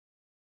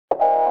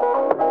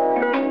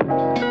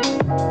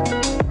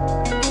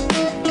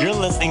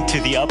to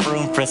the Upper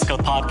Room Frisco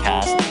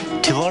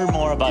podcast. To learn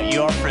more about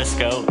UR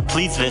Frisco,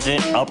 please visit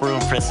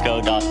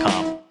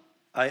upperroomfrisco.com.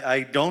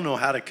 I don't know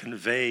how to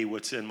convey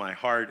what's in my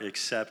heart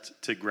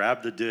except to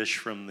grab the dish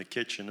from the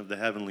kitchen of the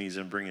heavenlies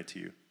and bring it to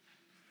you.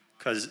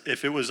 Because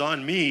if it was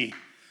on me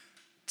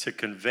to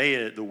convey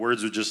it, the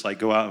words would just like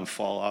go out and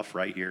fall off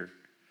right here.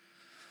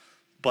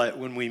 But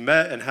when we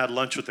met and had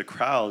lunch with the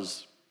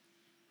Crowds,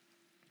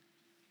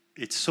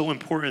 it's so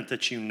important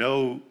that you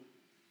know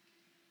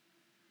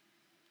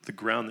the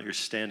ground that you're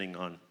standing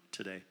on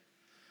today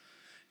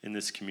in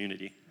this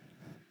community.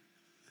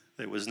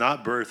 It was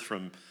not birthed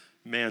from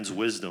man's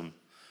wisdom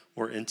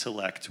or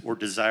intellect or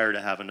desire to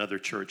have another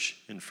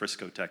church in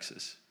Frisco,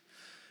 Texas.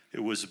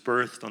 It was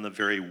birthed on the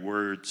very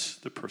words,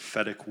 the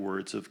prophetic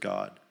words of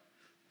God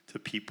to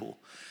people.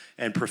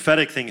 And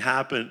prophetic things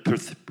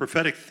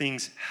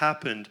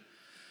happened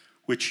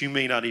which you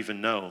may not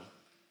even know.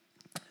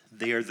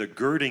 They are the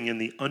girding and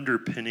the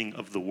underpinning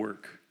of the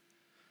work.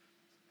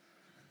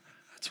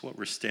 That's what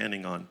we're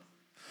standing on.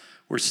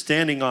 We're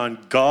standing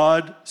on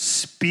God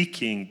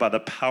speaking by the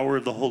power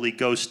of the Holy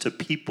Ghost to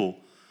people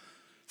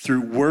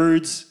through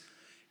words,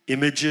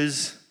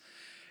 images,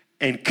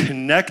 and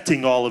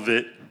connecting all of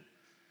it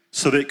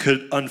so that it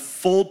could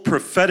unfold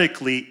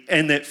prophetically,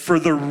 and that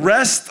for the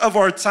rest of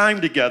our time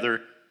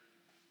together,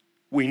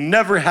 we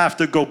never have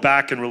to go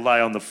back and rely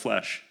on the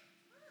flesh.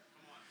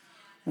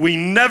 We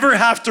never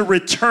have to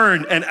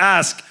return and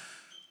ask,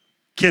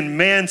 can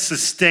man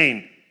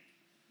sustain?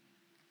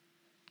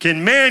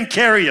 Can man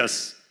carry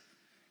us?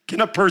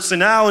 Can a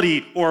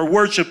personality or a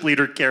worship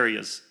leader carry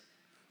us?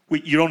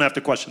 You don't have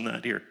to question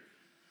that here.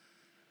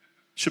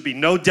 Should be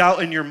no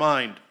doubt in your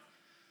mind.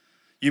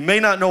 You may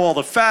not know all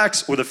the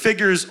facts or the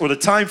figures or the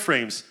time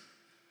frames,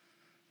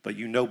 but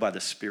you know by the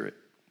Spirit.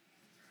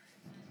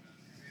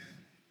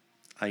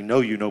 I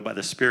know you know by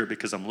the Spirit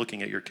because I'm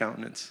looking at your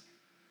countenance.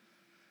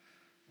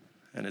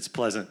 And it's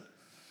pleasant.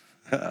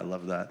 I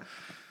love that.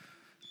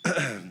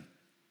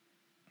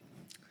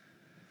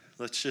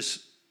 Let's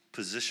just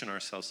position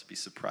ourselves to be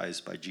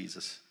surprised by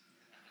Jesus.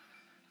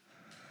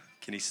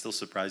 Can he still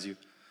surprise you?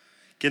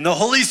 Can the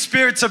Holy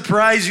Spirit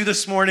surprise you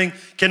this morning?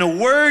 Can a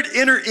word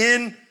enter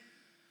in?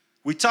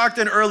 We talked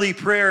in early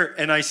prayer,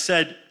 and I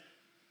said,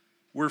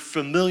 we're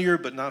familiar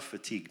but not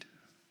fatigued.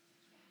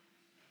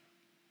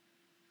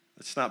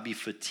 Let's not be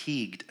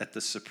fatigued at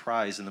the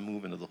surprise and the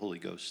movement of the Holy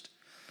Ghost.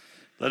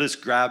 Let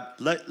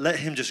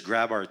him just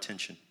grab our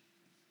attention.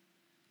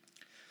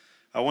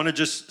 I want to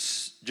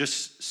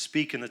just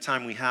speak in the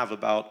time we have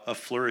about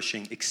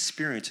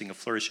experiencing a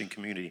flourishing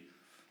community.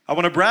 I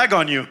want to brag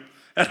on you,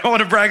 and I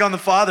want to brag on the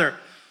Father,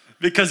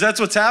 because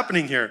that's what's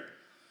happening here.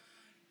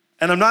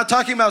 And I'm not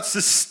talking about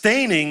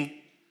sustaining,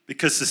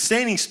 because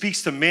sustaining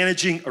speaks to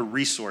managing a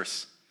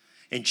resource,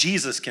 and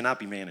Jesus cannot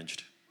be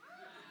managed.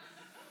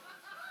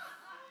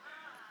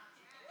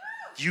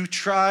 You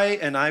try,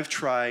 and I've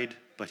tried,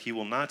 but he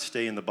will not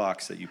stay in the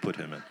box that you put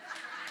him in.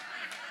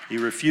 He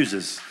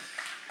refuses.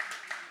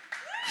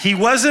 He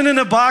wasn't in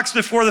a box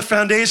before the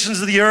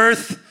foundations of the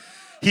earth.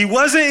 He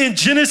wasn't in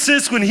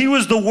Genesis when he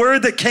was the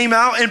word that came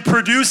out and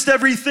produced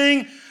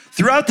everything.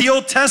 Throughout the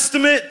Old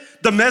Testament,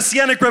 the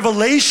messianic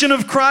revelation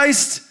of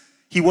Christ,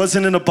 he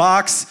wasn't in a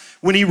box.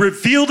 When he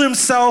revealed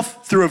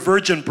himself through a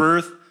virgin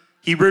birth,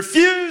 he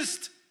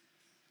refused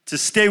to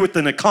stay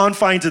within the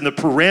confines and the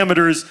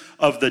parameters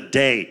of the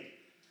day.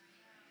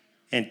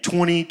 And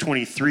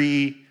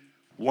 2023,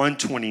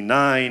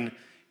 129,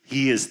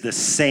 he is the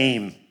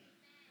same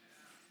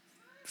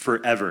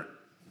forever.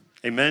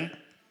 Amen?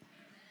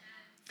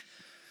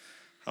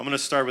 I'm going to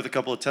start with a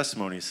couple of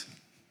testimonies.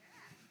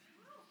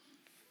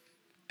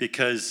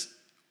 Because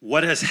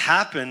what has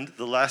happened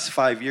the last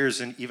 5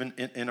 years, and even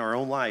in our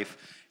own life,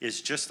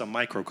 is just a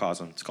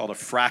microcosm. It's called a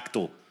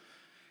fractal.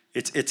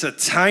 It's a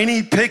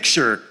tiny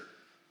picture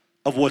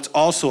of what's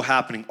also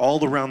happening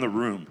all around the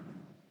room.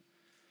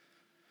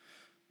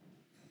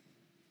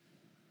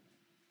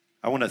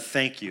 I want to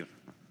thank you,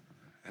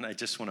 and I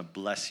just want to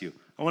bless you.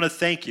 I want to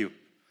thank you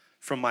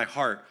from my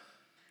heart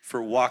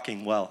for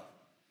walking well,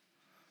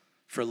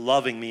 for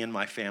loving me and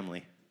my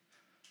family,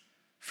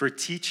 for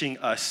teaching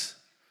us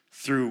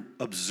through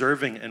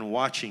observing and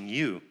watching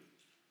you.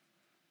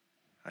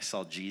 I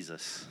saw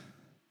Jesus.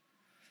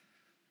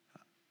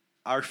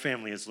 Our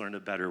family has learned a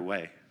better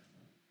way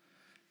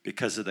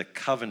because of the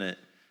covenant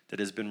that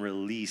has been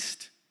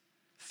released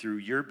through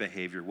your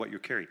behavior, what you're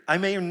carrying. I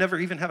may never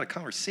even have a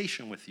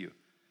conversation with you,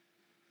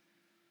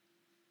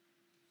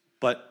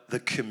 but the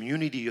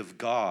community of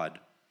God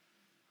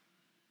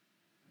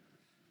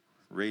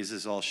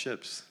raises all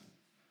ships.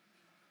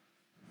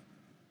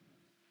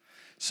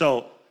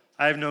 So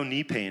I have no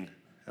knee pain,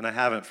 and I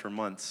haven't for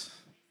months.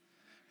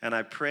 And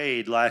I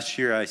prayed last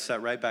year. I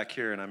sat right back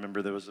here, and I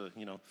remember there was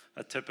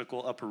a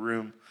typical upper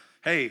room.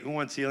 Hey, who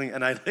wants healing?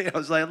 And I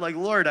was like,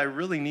 Lord, I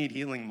really need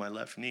healing in my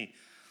left knee.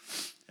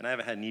 And I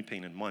haven't had knee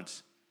pain in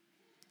months.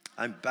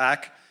 I'm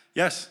back.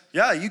 Yes,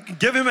 yeah, you can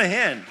give him a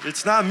hand.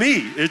 It's not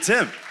me, it's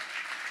him.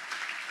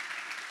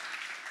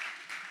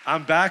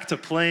 I'm back to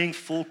playing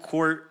full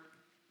court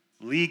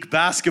league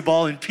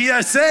basketball in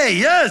PSA,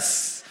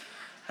 yes.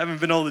 Haven't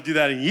been able to do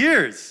that in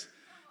years.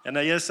 And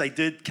yes, I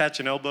did catch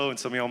an elbow, and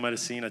some of y'all might have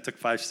seen I took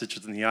 5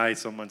 stitches in the eye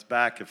some months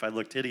back. If I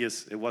looked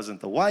hideous, it wasn't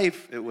the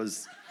wife, it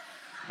was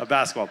a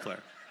basketball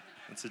player.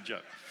 That's a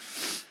joke.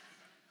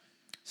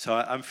 So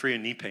I'm free of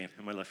knee pain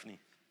in my left knee.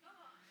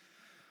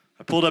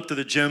 I pulled up to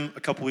the gym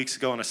a couple weeks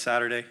ago on a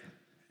Saturday,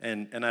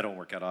 and I don't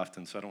work out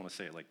often, so I don't want to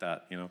say it like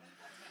that, you know.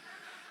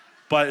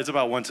 But it's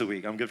about once a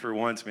week. I'm good for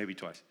once, maybe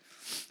twice.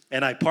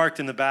 And I parked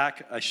in the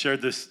back. I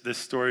shared this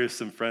story with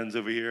some friends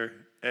over here,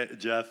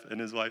 Jeff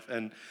and his wife,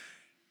 and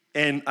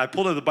I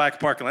pulled into the back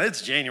parking lot.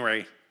 It's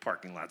January,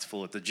 parking lot's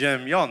full at the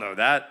gym. Y'all know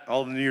that,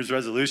 all the New Year's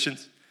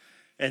resolutions.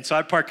 And so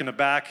I park in the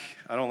back.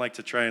 I don't like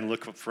to try and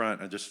look up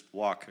front. I just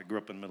walk. I grew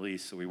up in the Middle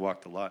East, so we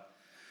walked a lot.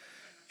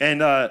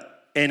 And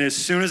as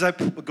soon as I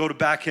go to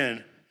back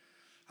in,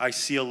 I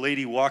see a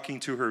lady walking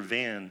to her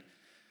van,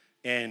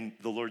 and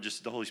the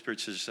Holy Spirit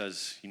just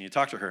says, you need to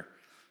talk to her.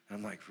 And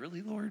I'm like,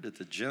 really, Lord, at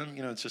the gym?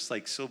 You know, it's just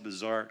like so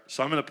bizarre.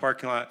 So I'm in the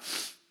parking lot.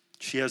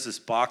 She has this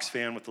box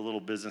fan with a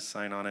little business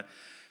sign on it.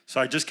 So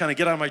I just kind of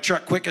get out of my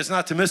truck quick as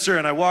not to miss her,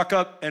 and I walk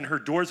up, and her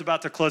door's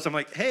about to close. I'm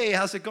like, hey,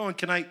 how's it going?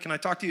 Can I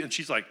talk to you? And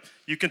she's like,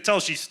 you can tell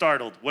she's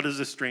startled. What is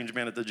this strange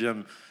man at the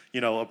gym, you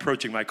know,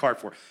 approaching my car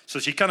for? So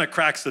she kind of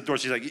cracks the door.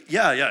 She's like,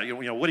 yeah,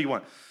 you know, what do you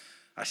want?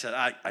 I said,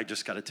 I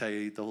just got to tell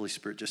you, the Holy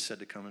Spirit just said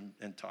to come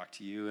and talk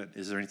to you, and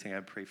is there anything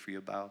I'd pray for you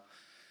about?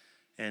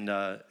 And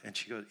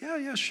she goes,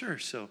 yeah, sure.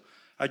 So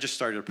I just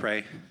started to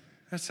pray.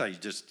 That's how you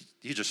just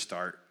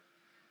start.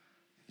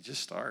 You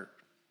just start.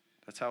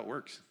 That's how it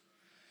works.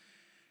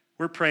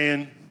 We're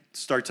praying.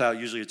 Starts out,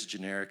 usually it's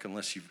generic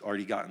unless you've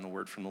already gotten the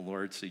word from the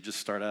Lord. So you just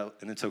start out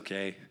and it's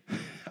okay.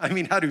 I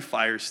mean, how do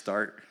fires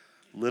start?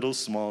 Little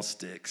small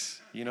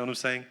sticks. You know what I'm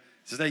saying?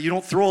 It's that you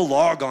don't throw a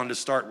log on to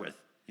start with,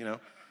 you know?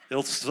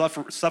 It'll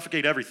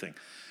suffocate everything.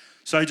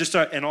 So I just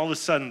start, and all of a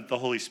sudden the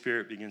Holy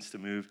Spirit begins to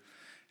move.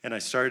 And I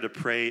started to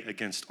pray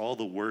against all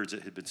the words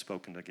that had been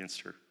spoken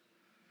against her.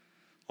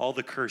 All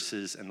the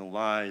curses and the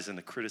lies and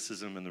the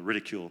criticism and the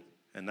ridicule.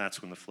 And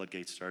that's when the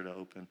floodgates started to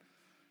open.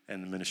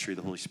 And the ministry of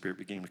the Holy Spirit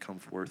began to come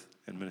forth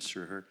and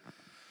minister to her.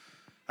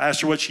 I asked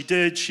her what she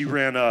did. She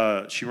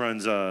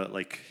runs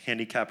like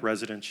handicap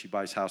residents. She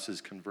buys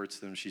houses, converts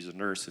them. She's a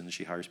nurse, and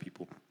she hires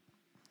people.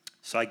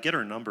 So I get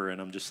her number, and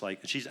I'm just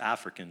like, and she's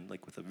African,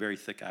 like with a very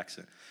thick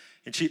accent.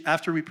 And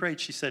after we prayed,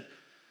 she said,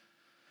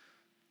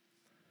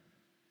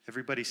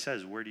 everybody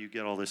says, where do you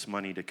get all this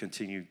money to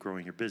continue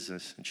growing your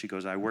business? And she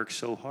goes, I work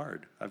so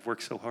hard. I've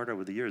worked so hard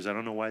over the years. I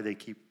don't know why they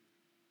keep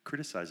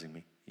criticizing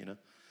me, you know?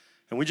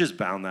 And we just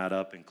bound that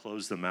up and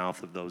closed the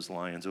mouth of those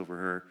lions over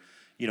her,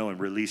 you know, and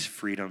release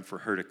freedom for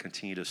her to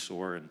continue to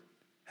soar and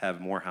have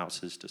more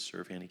houses to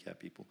serve handicapped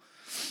people.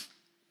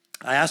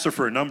 I asked her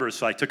for a number,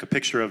 so I took a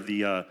picture of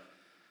the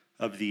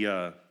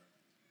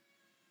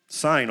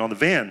sign on the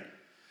van,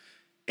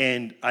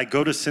 and I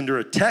go to send her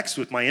a text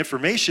with my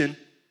information,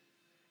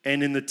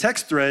 and in the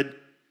text thread,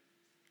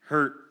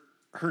 her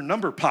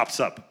number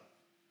pops up.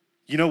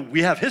 You know,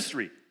 we have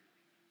history.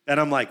 And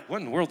I'm like, what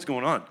in the world's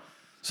going on?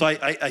 So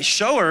I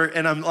show her,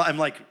 and I'm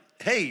like,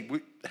 hey,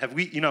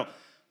 you know,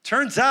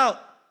 turns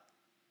out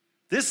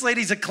this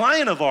lady's a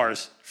client of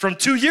ours from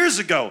 2 years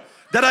ago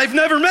that I've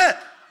never met.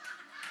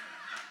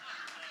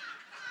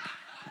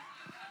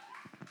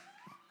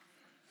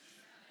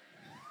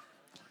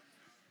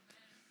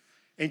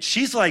 And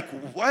she's like,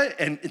 what?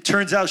 And it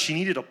turns out she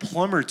needed a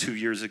plumber 2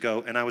 years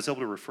ago, and I was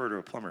able to refer to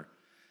a plumber.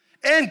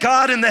 And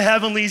God in the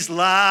heavenlies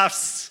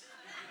laughs.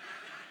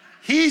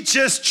 He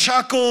just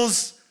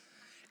chuckles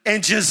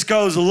and just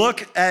goes,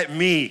 look at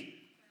me.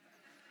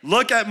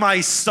 Look at my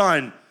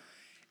son.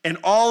 And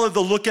all of the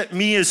look at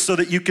me is so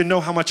that you can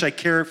know how much I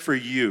care for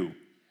you.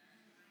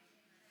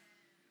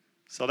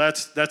 So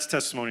that's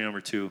testimony number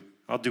 2.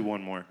 I'll do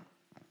one more.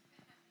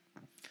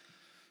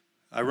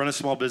 I run a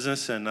small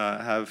business and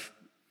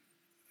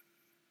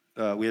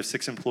we have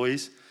 6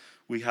 employees.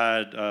 We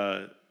had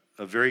a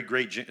very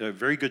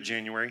good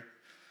January.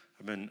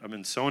 I've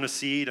been sowing a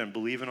seed and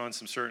believing on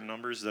some certain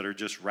numbers that are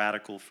just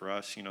radical for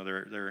us. You know,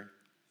 they're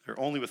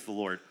only with the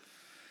Lord.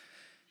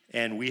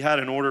 And we had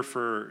an order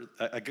for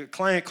a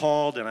client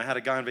called, and I had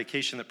a guy on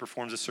vacation that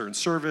performs a certain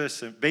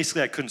service. And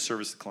basically, I couldn't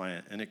service the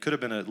client, and it could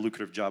have been a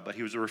lucrative job, but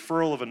he was a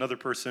referral of another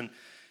person.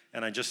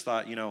 And I just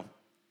thought, you know,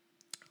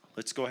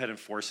 let's go ahead and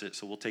force it,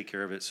 so we'll take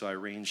care of it. So I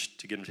arranged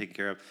to get him taken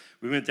care of.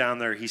 We went down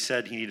there. He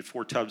said he needed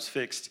 4 tubs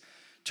fixed.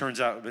 Turns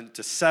out it went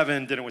to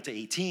 7, then it went to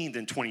 18,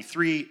 then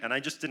 23, and I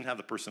just didn't have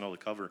the personnel to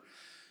cover.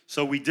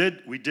 So we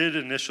did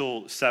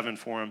initial 7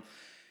 for him,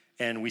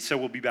 and we said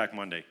we'll be back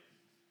Monday.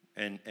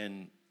 And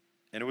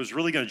it was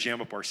really going to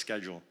jam up our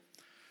schedule.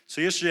 So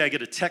yesterday I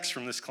get a text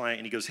from this client,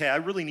 and he goes, hey, I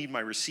really need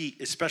my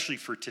receipt, especially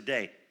for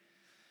today.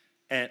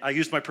 And I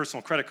used my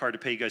personal credit card to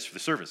pay you guys for the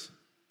service.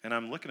 And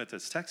I'm looking at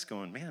this text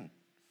going, man,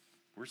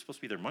 we're supposed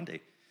to be there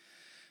Monday.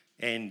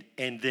 And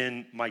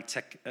then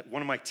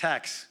one of my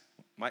techs,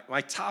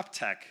 my top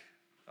tech,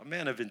 a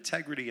man of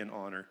integrity and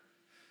honor,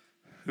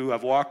 who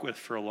I've walked with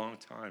for a long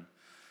time,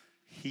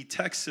 he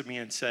texted me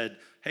and said,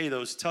 hey,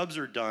 those tubs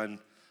are done.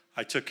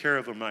 I took care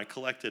of them, and I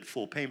collected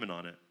full payment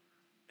on it.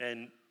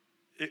 And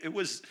It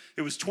was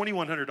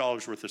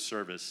 $2,100 worth of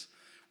service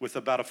with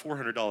about a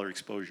 $400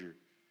 exposure.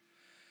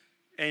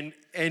 And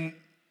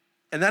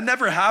that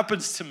never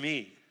happens to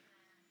me.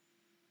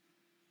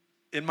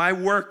 In my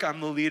work, I'm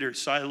the leader,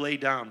 so I lay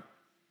down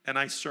and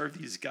I serve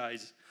these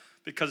guys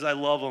because I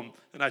love them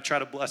and I try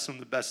to bless them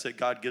the best that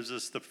God gives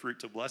us the fruit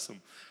to bless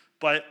them.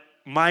 But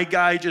my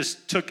guy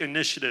just took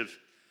initiative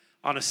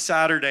on a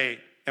Saturday,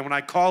 and when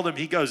I called him,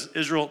 he goes,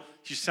 Israel,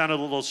 you sounded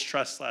a little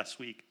stressed last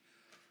week.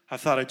 I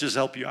thought I'd just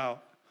help you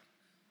out.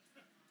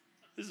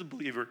 This is a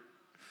believer.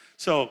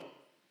 So,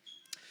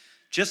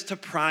 just to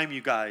prime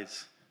you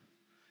guys,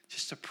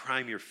 just to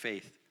prime your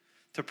faith,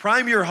 to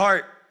prime your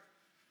heart,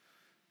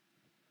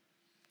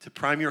 to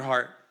prime your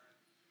heart,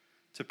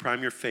 to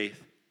prime your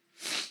faith.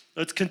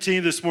 Let's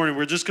continue this morning.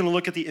 We're just going to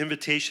look at the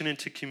invitation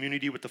into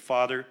community with the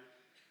Father,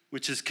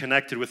 which is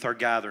connected with our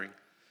gathering.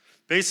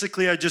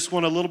 Basically, I just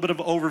want a little bit of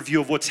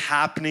overview of what's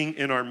happening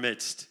in our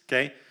midst,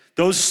 okay?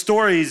 Those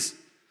stories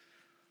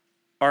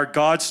are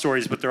God's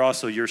stories, but they're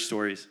also your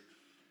stories.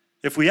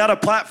 If we had a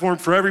platform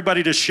for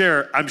everybody to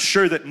share, I'm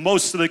sure that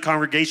most of the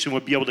congregation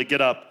would be able to get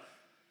up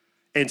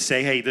and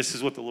say, hey, this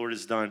is what the Lord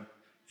has done.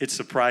 It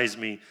surprised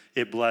me.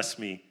 It blessed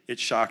me. It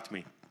shocked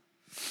me.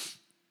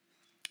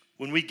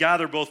 When we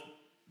gather both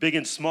big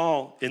and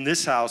small in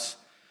this house,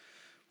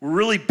 we're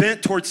really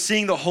bent towards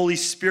seeing the Holy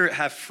Spirit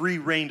have free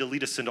reign to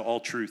lead us into all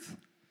truth.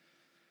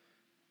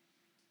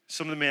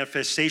 Some of the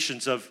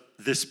manifestations of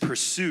this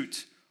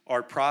pursuit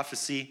are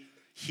prophecy,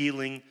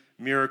 healing,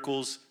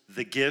 miracles,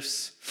 the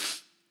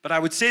gifts. But I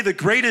would say the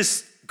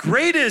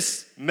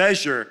greatest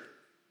measure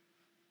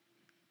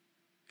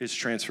is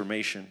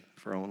transformation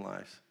for our own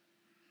lives.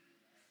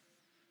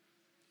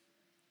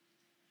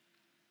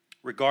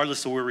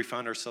 Regardless of where we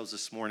find ourselves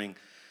this morning,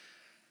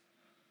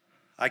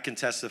 I can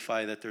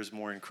testify that there's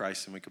more in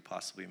Christ than we could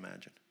possibly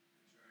imagine.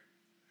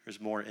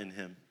 There's more in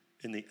him,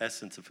 in the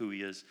essence of who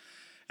he is.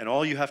 And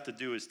all you have to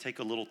do is take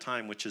a little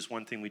time, which is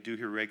one thing we do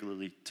here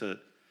regularly, to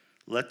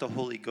let the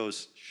Holy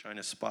Ghost shine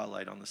a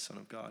spotlight on the Son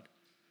of God.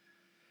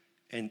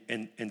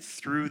 And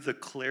through the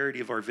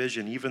clarity of our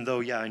vision, even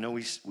though, I know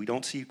we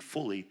don't see it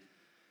fully,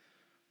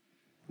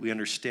 we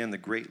understand the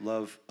great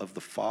love of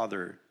the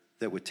Father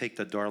that would take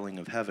the darling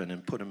of heaven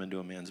and put him into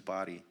a man's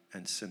body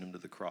and send him to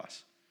the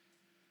cross.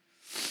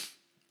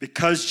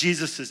 Because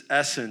Jesus'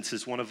 essence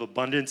is one of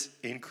abundance,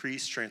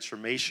 increase,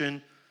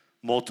 transformation,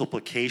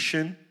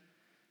 multiplication,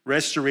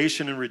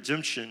 restoration, and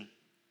redemption,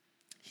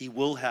 he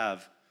will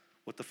have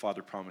what the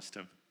Father promised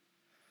him.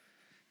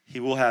 He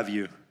will have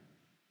you.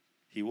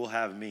 He will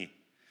have me.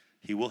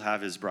 He will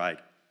have his bride.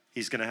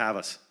 He's going to have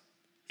us.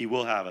 He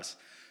will have us.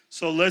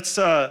 So let's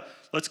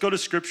go to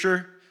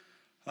Scripture.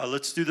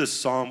 Let's do this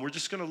psalm. We're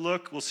just going to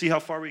look. We'll see how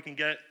far we can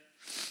get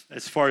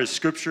as far as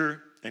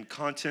Scripture and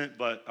content,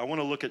 but I want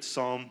to look at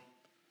Psalm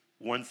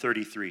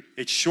 133.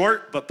 It's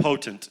short but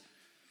potent.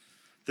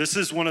 This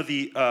is one of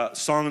the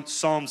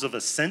Psalms of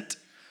Ascent,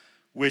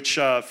 which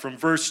from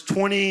verse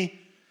 20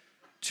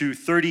 to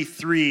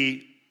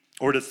 33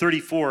 or to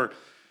 34,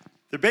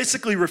 they're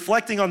basically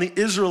reflecting on the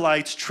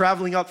Israelites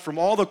traveling up from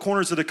all the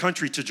corners of the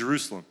country to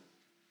Jerusalem,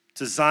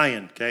 to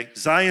Zion, okay?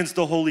 Zion's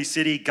the holy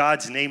city.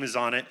 God's name is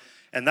on it.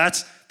 And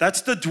that's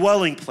the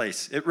dwelling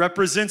place. It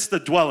represents the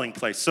dwelling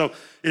place. So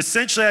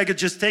essentially, I could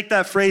just take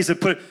that phrase and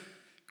put,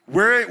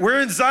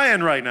 we're in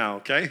Zion right now,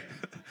 okay?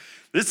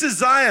 This is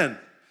Zion.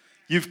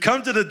 You've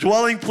come to the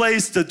dwelling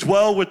place to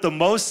dwell with the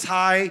Most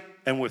High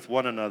and with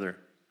one another.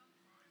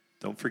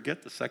 Don't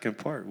forget the second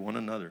part, one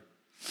another.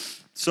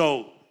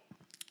 So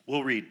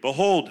we'll read.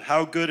 Behold,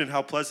 how good and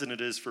how pleasant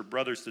it is for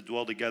brothers to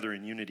dwell together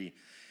in unity.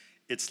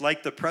 It's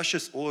like the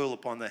precious oil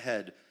upon the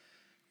head,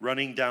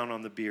 running down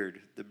on the beard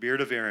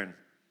of Aaron,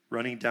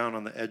 running down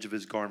on the edge of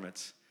his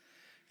garments.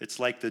 It's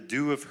like the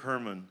dew of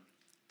Hermon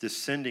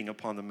descending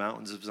upon the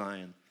mountains of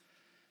Zion.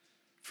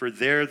 For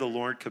there the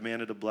Lord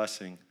commanded a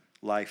blessing,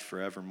 life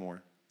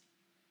forevermore.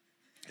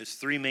 There's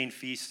three main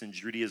feasts in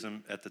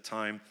Judaism at the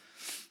time.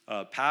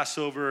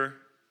 Passover,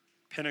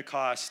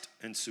 Pentecost,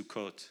 and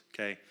Sukkot,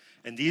 okay?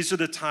 And these are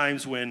the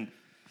times when,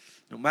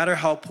 no matter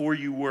how poor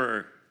you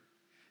were,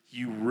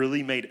 you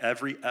really made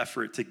every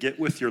effort to get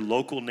with your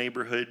local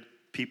neighborhood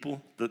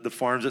people, the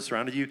farms that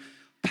surrounded you,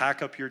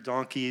 pack up your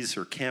donkeys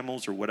or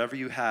camels or whatever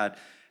you had,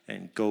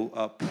 and go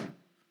up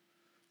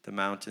the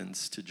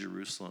mountains to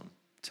Jerusalem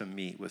to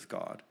meet with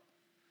God.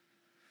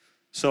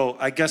 So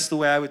I guess the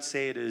way I would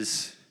say it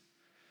is,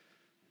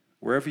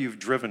 wherever you've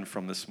driven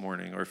from this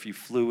morning, or if you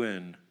flew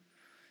in,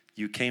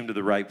 you came to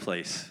the right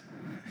place.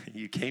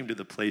 You came to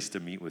the place to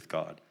meet with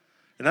God.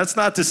 And that's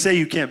not to say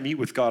you can't meet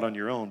with God on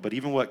your own, but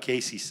even what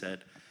Casey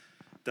said,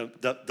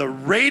 the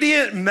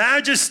radiant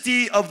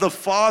majesty of the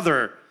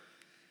Father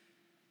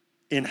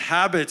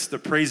inhabits the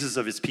praises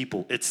of his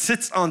people. It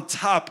sits on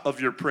top of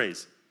your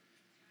praise.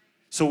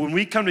 So when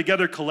we come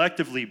together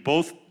collectively,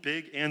 both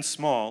big and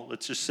small,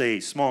 let's just say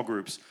small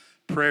groups,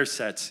 prayer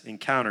sets,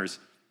 encounters,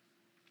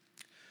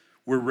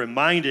 we're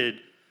reminded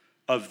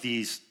of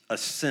these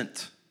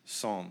ascent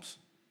psalms.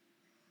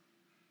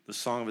 The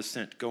song of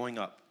ascent, going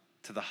up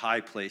to the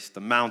high place,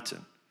 the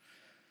mountain.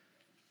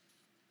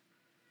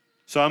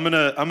 So I'm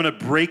gonna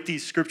break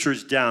these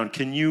scriptures down.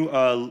 Can you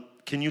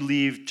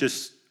leave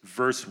just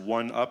verse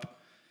 1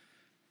 up?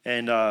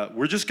 And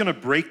we're just gonna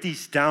break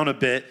these down a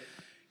bit.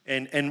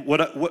 And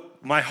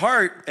what my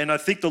heart, and I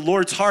think the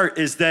Lord's heart,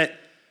 is that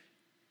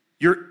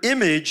your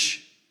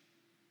image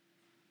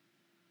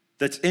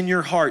that's in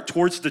your heart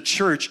towards the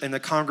church and the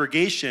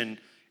congregation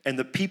and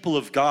the people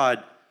of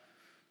God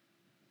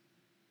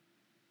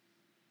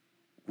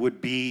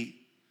would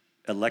be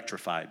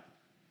electrified,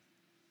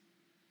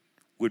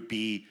 would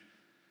be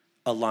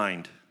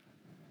aligned.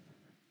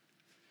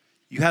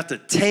 You have to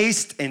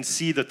taste and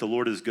see that the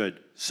Lord is good.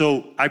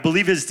 So I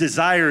believe his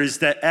desire is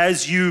that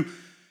as you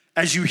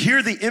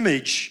hear the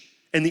image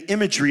and the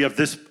imagery of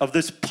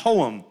this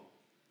poem,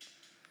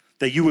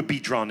 that you would be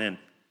drawn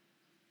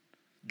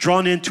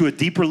into a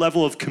deeper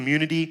level of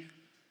community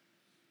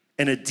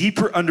and a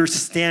deeper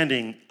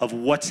understanding of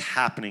what's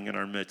happening in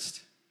our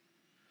midst.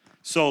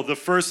 So the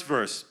first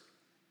verse,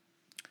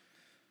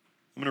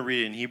 I'm going to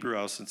read it in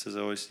Hebrew, since I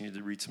always need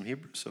to read some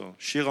Hebrew. So,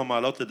 Shir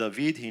HaMa'alot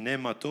LeDavid,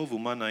 Hineh Ma Tov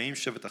U'ma Na'im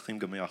Shevet Achim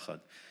Gam Yachad.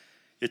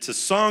 It's a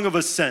song of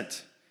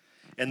ascent.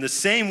 And the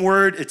same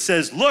word, it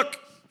says, look,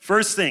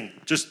 first thing,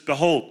 just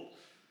behold.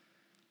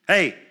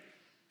 Hey,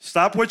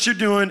 stop what you're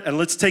doing and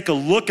let's take a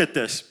look at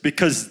this,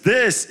 because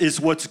this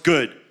is what's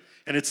good.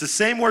 And it's the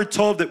same word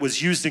tov that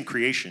was used in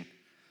creation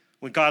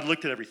when God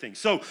looked at everything.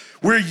 So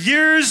we're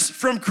years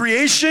from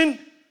creation,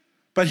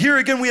 but here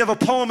again we have a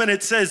poem and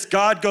it says,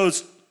 God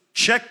goes,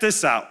 check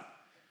this out.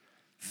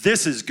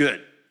 This is good.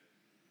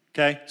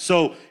 Okay?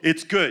 So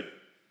it's good.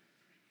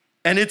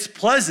 And it's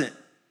pleasant,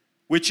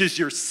 which is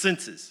your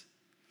senses.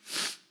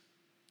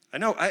 I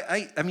know,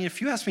 I mean,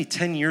 if you asked me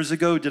 10 years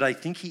ago, did I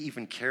think he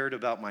even cared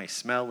about my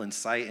smell and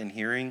sight and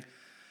hearing?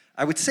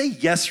 I would say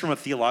yes from a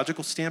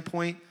theological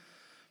standpoint,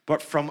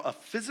 but from a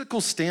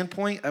physical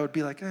standpoint, I would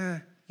be like,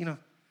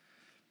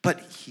 But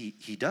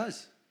he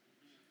does.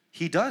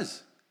 He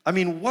does. I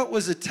mean, what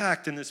was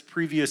attacked in this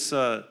previous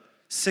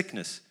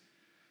sickness?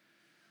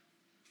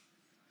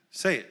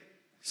 Say it.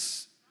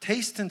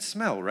 Taste and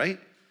smell, right?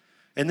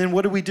 And then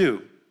what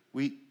do?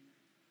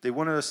 They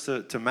wanted us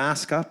to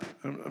mask up.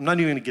 I'm not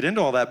even going to get into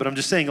all that, but I'm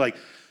just saying, like,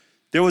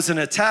 there was an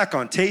attack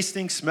on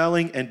tasting,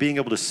 smelling, and being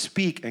able to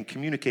speak and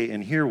communicate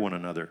and hear one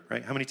another,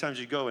 right? How many times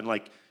you go and,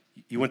 like,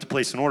 you went to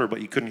place an order,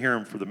 but you couldn't hear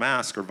them for the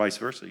mask or vice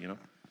versa,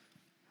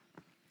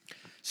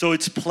 So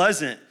it's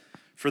pleasant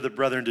for the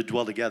brethren to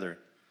dwell together.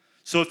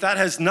 So if that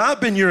has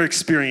not been your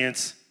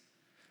experience,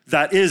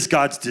 that is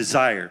God's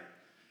desire.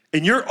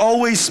 And you're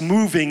always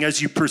moving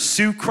as you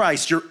pursue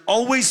Christ. You're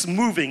always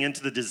moving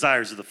into the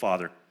desires of the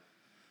Father.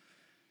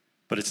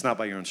 But it's not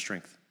by your own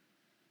strength.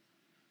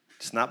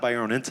 It's not by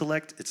your own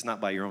intellect. It's not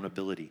by your own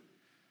ability.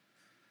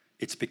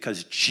 It's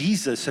because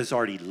Jesus has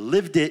already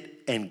lived it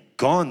and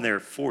gone there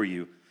for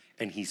you.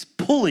 And he's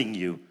pulling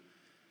you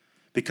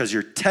because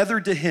you're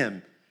tethered to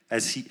him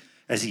as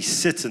he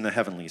sits in the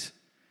heavenlies.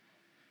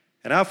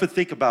 And I often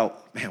think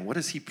about, man, what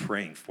is he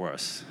praying for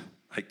us?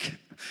 Like,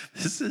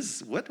 this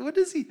is, what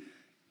is he?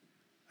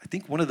 I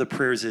think one of the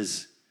prayers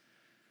is,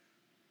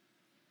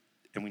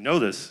 and we know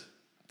this,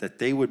 that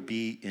they would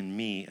be in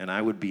me and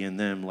I would be in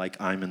them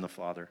like I'm in the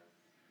Father.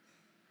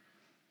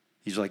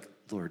 He's like,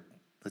 Lord,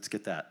 let's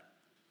get that.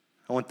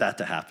 I want that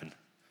to happen.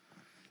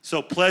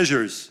 So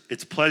pleasures,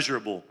 it's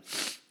pleasurable.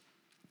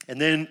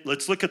 And then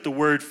let's look at the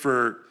word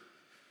for,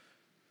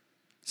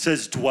 it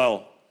says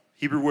dwell.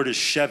 Hebrew word is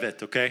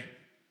shevet, okay?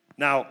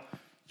 Now,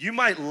 you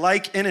might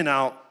like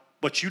In-N-Out,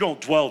 but you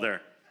don't dwell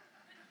there.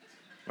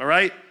 All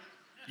right?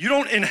 You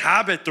don't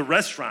inhabit the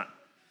restaurant.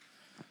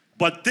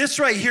 But this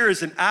right here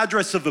is an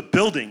address of a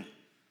building.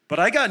 But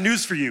I got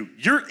news for you.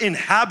 You're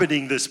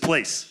inhabiting this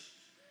place.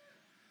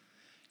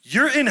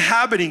 You're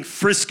inhabiting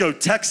Frisco,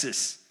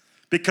 Texas,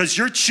 because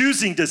you're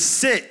choosing to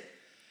sit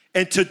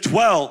and to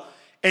dwell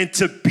and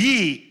to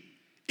be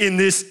in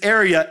this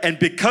area. And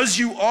because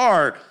you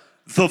are,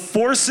 the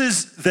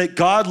forces that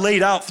God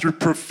laid out through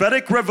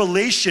prophetic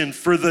revelation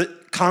for the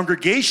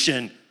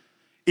congregation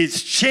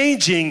is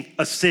changing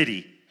a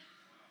city.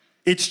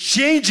 It's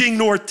changing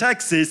North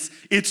Texas.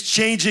 It's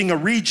changing a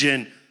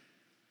region.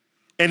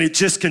 And it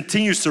just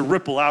continues to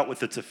ripple out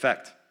with its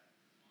effect.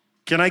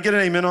 Can I get an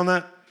amen on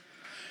that?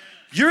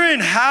 You're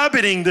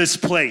inhabiting this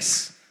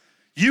place.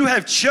 You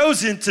have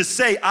chosen to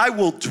say, I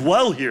will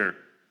dwell here.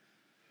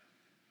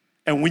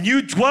 And when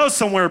you dwell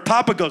somewhere,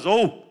 Papa goes,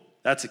 oh,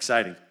 that's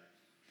exciting.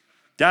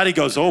 Daddy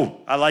goes,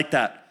 oh, I like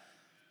that.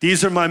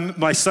 These are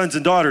my sons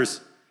and daughters.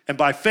 And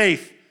by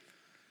faith,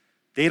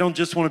 they don't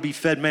just want to be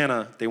fed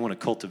manna, they want to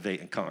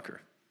cultivate and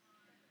conquer.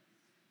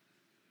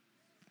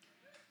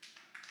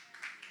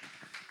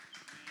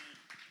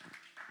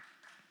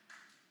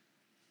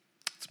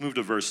 Let's move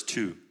to verse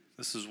 2.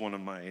 This is one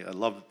of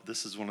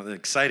the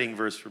exciting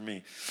verse for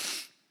me.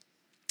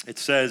 It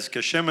says,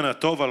 Kashemen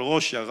atov al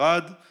rosh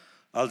yarad,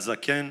 al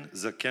zaken,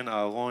 zaken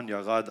Aaron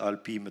yarad al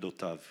pi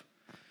medotav.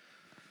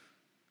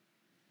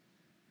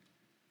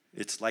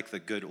 It's like the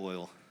good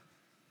oil.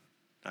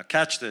 Now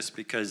catch this,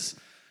 because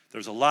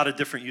there's a lot of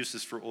different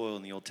uses for oil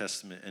in the Old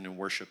Testament and in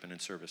worship and in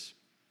service.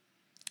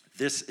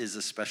 This is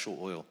a special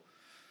oil.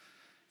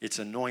 It's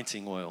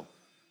anointing oil.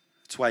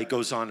 That's why he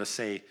goes on to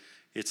say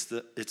it's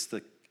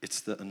the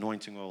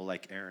anointing oil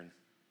like Aaron.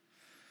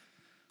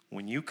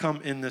 When you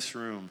come in this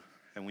room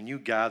and when you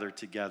gather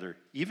together,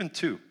 even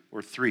 2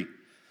 or 3,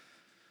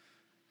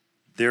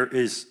 there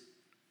is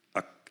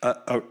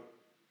a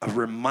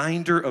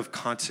reminder of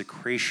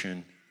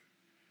consecration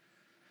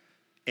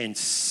and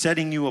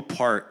setting you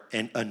apart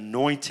and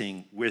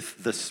anointing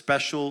with the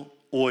special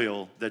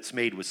oil that's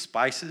made with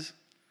spices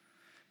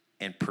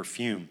and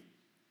perfume.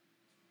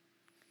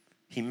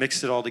 He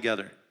mixed it all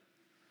together.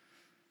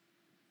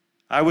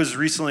 I was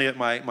recently at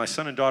my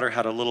son and daughter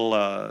had a little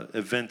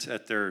event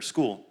at their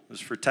school. It was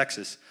for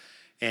Texas.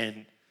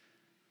 And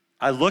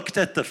I looked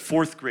at the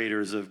 4th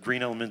graders of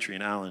Green Elementary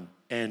in Allen,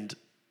 and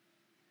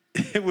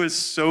it was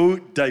so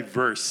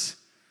diverse.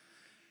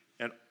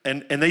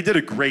 And they did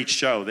a great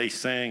show. They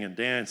sang and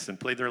danced and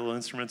played their little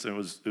instruments, and it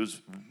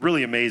was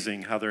really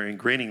amazing how they're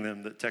ingraining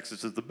them that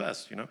Texas is the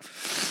best, you know?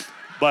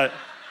 But,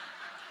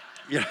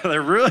 you know,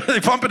 they're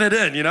really pumping it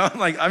in, you know?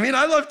 Like, I mean,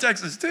 I love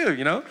Texas too,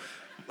 you know?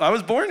 I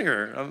was born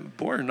here. I'm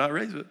born, not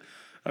raised. But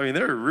I mean,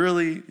 they're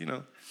really, you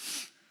know.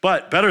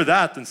 But better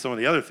that than some of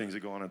the other things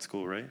that go on at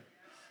school, right?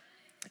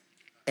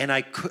 And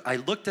I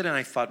looked at it and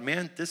I thought,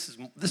 man, this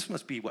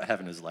must be what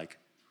heaven is like.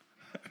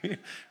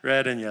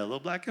 Red and yellow,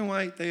 black and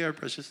white, they are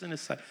precious in His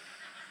sight.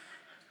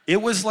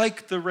 It was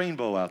like the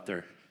rainbow out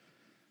there.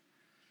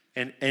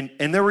 And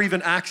there were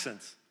even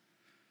accents.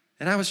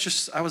 And I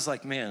was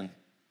like, man,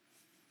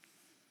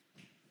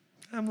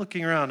 I'm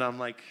looking around, I'm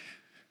like,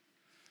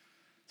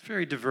 it's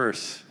very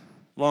diverse.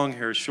 Long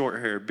hair,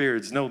 short hair,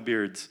 beards, no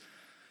beards.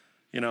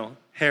 You know,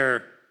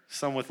 hair,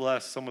 some with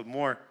less, some with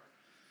more.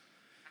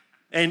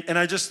 And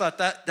I just thought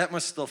that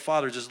must be the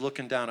Father just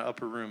looking down at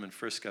Upper Room in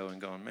Frisco and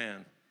going,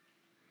 man,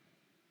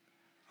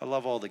 I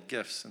love all the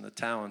gifts and the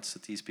talents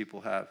that these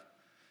people have.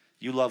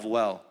 You love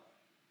well.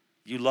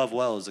 You love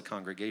well as a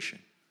congregation.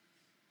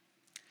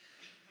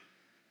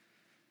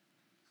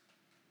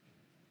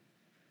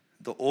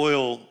 The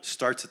oil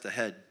starts at the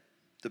head.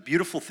 The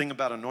beautiful thing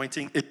about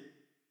anointing,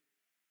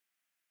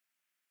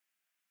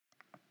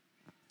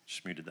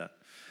 just muted that.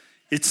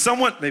 It's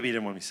someone, maybe you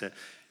didn't want me to say it.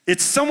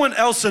 It's someone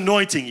else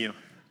anointing you.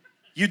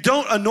 You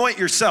don't anoint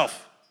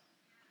yourself.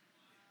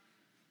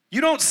 You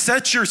don't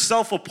set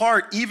yourself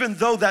apart, even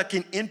though that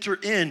can enter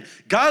in.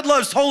 God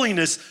loves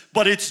holiness,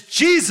 but it's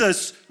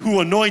Jesus who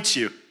anoints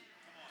you.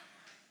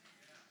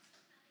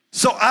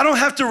 So I don't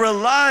have to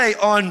rely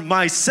on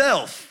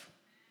myself.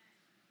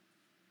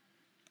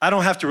 I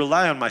don't have to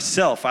rely on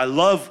myself. I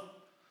love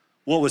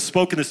what was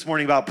spoken this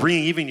morning about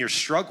bringing even your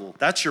struggle.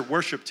 That's your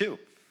worship too.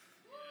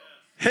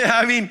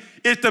 I mean,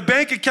 if the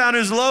bank account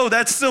is low,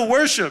 that's still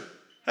worship.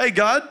 Hey,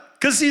 God,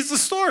 because He's the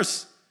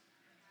source.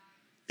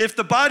 If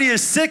the body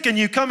is sick and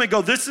you come and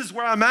go, this is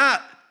where I'm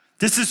at.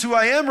 This is who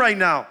I am right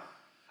now.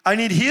 I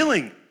need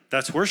healing.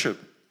 That's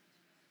worship.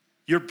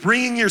 You're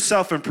bringing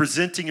yourself and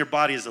presenting your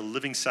body as a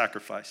living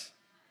sacrifice.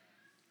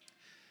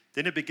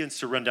 Then it begins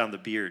to run down the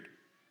beard.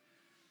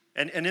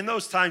 And in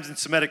those times in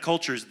Semitic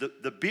cultures,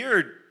 the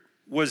beard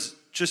was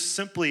just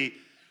simply,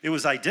 it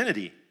was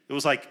identity. It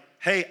was like,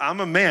 hey,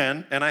 I'm a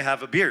man and I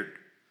have a beard.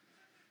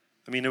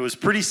 I mean, it was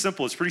pretty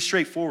simple. It's pretty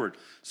straightforward.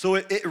 So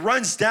it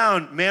runs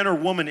down man or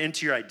woman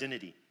into your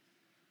identity.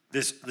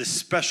 This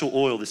special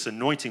oil, this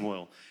anointing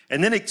oil.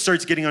 And then it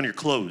starts getting on your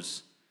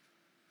clothes.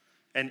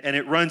 And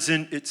it runs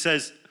in, it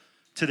says,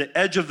 to the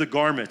edge of the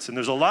garments. And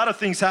there's a lot of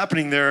things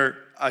happening there.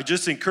 I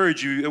just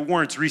encourage you, it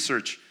warrants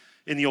research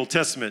in the Old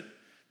Testament.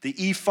 The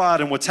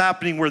ephod and what's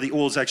happening, where the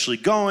oil is actually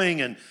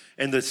going, and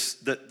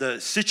the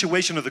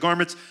situation of the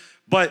garments.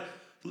 But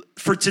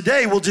for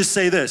today, we'll just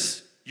say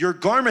this. Your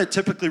garment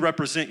typically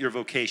represent your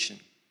vocation.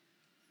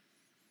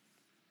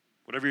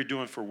 Whatever you're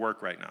doing for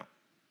work right now,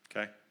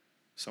 okay?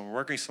 Some are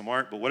working, some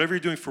aren't, but whatever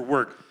you're doing for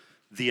work,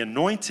 the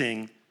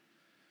anointing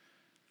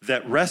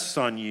that rests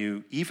on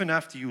you, even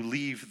after you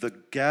leave the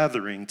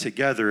gathering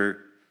together,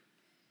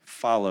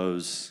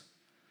 follows,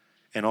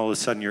 and all of a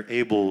sudden you're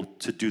able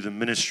to do the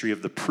ministry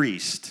of the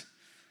priest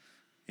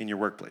in your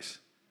workplace,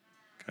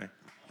 okay?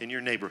 In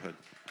your neighborhood.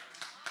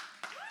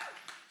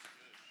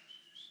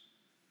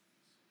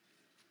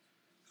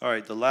 All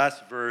right, the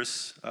last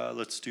verse,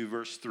 let's do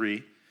verse 3.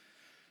 It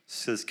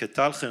says,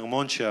 Ketal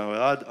Hermon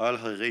she'arad al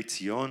harei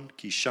Tzion,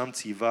 ki sham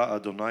tziva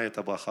Adonai et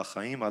habracha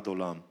chaim ad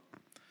olam.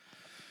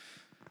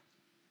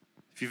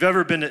 If you've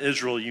ever been to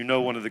Israel, you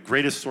know one of the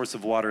greatest sources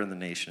of water in the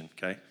nation,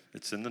 okay?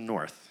 It's in the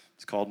north.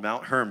 It's called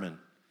Mount Hermon.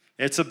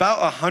 It's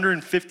about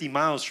 150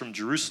 miles from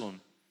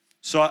Jerusalem.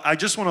 So I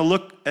just want to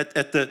look at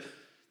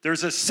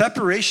there's a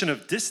separation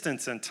of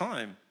distance and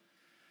time.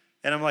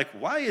 And I'm like,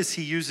 why is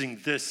he using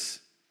this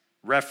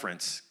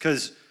reference?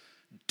 Because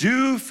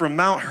dew from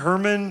Mount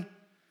Hermon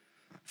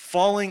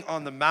falling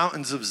on the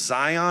mountains of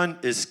Zion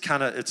is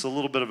it's a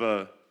little bit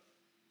of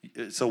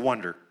it's a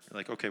wonder. You're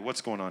like, okay,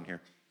 what's going on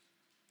here?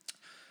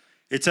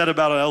 It's at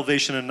about an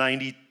elevation of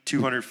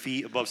 9,200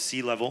 feet above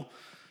sea level.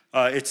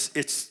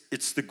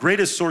 It's the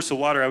greatest source of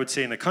water, I would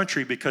say, in the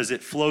country because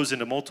it flows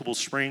into multiple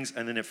springs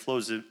and then it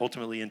flows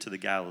ultimately into the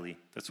Galilee.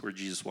 That's where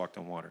Jesus walked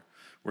on water,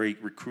 where he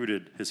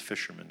recruited his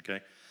fishermen,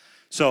 okay?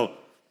 So,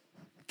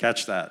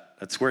 catch that.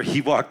 That's where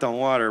he walked on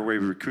water, where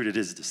he recruited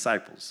his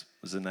disciples,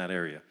 was in that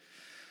area.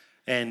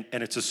 And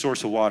it's a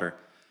source of water.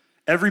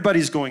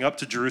 Everybody's going up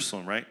to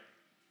Jerusalem, right?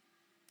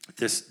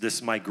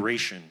 This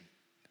migration.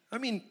 I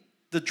mean,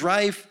 the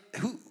drive,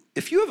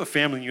 if you have a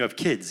family and you have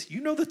kids, you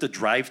know that the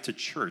drive to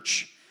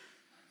church.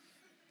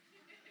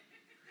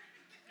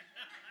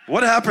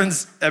 What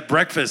happens at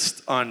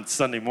breakfast on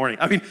Sunday morning?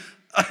 I mean,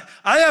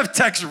 I have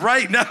texts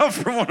right now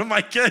from one of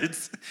my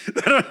kids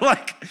that are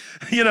like,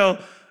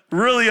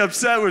 really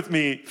upset with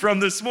me from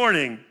this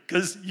morning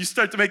because you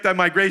start to make that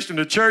migration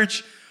to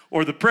church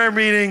or the prayer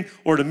meeting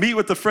or to meet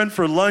with a friend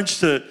for lunch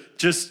to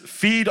just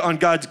feed on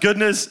God's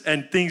goodness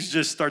and things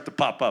just start to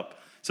pop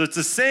up. So it's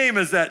the same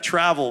as that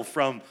travel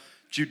from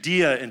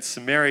Judea and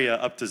Samaria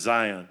up to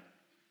Zion.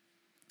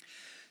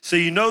 So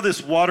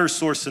this water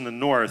source in the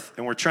north,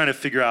 and we're trying to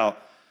figure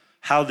out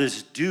how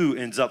this dew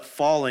ends up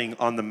falling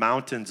on the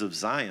mountains of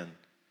Zion.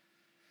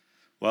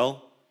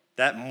 Well,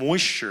 that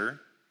moisture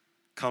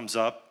comes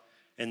up,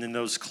 and then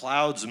those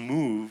clouds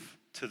move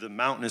to the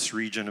mountainous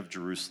region of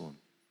Jerusalem.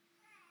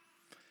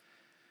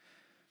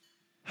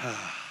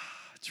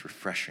 It's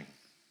refreshing.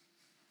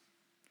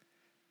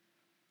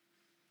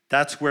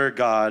 That's where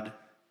God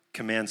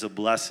commands a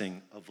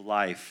blessing of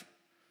life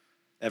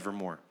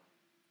evermore,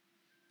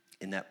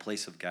 in that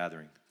place of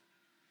gathering.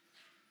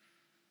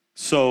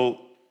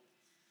 So,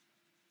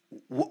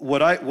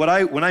 when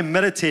I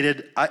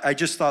meditated, I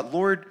just thought,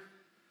 Lord,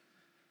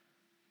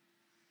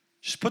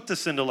 just put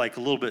this into like a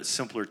little bit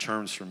simpler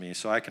terms for me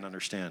so I can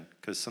understand.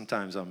 Because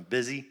sometimes I'm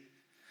busy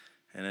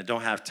and I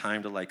don't have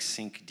time to like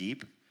sink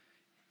deep.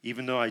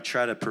 Even though I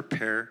try to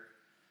prepare,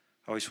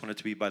 I always want it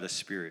to be by the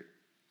Spirit.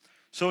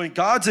 So in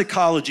God's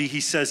ecology,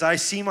 he says, I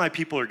see my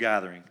people are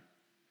gathering.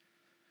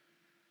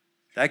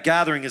 That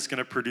gathering is going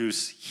to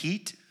produce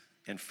heat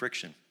and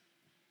friction.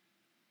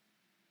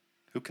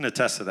 Who can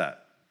attest to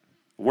that?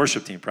 The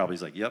worship team probably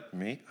is like, yep,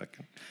 me.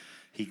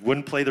 He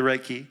wouldn't play the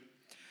right key.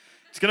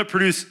 It's going to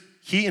produce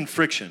heat and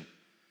friction.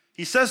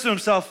 He says to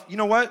himself, you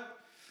know what?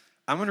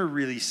 I'm going to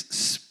release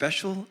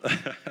special,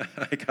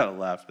 I got to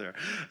laugh there,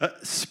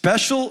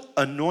 special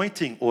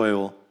anointing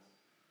oil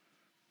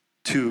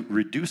to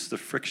reduce the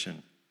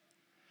friction.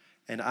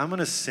 And I'm going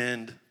to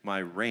send my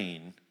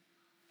rain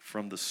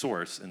from the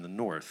source in the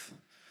north,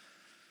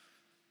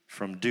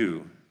 from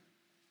dew,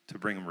 to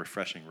bring them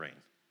refreshing rain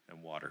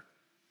and water.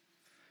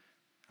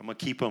 I'm going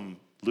to keep them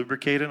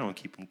lubricated. I'm going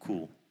to keep them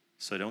cool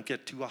so they don't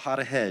get too hot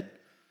ahead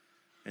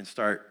and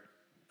start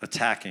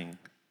attacking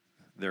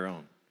their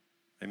own.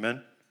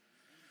 Amen?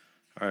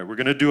 All right, we're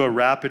going to do a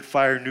rapid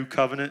fire new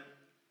covenant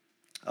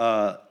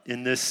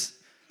in this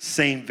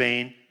same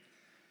vein.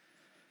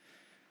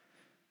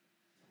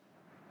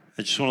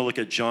 I just want to look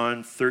at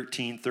John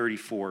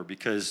 13:34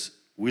 because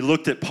we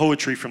looked at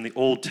poetry from the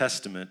Old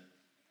Testament,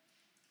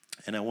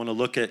 and I want to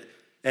look at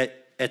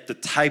the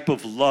type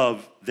of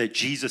love that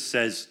Jesus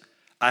says,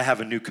 I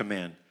have a new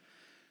command.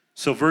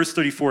 So verse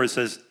 34, it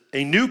says,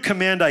 a new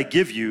command I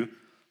give you,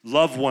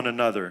 love one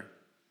another.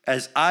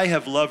 As I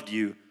have loved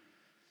you,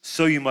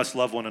 so you must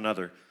love one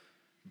another.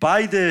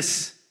 By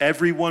this,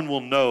 everyone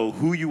will know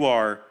who you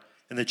are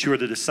and that you are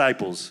the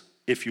disciples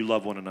if you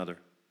love one another.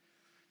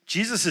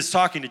 Jesus is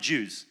talking to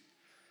Jews.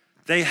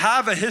 They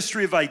have a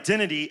history of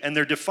identity and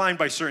they're defined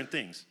by certain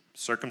things.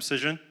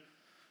 Circumcision,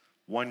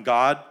 one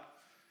God,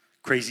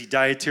 crazy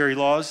dietary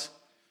laws,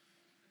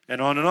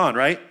 and on,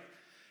 right?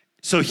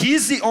 So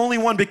he's the only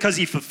one, because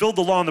he fulfilled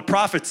the law and the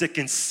prophets, that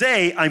can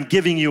say, I'm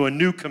giving you a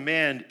new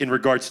command in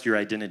regards to your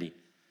identity.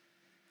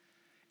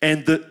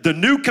 And the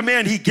new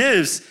command he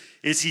gives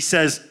is he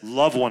says,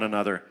 love one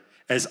another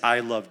as I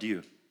loved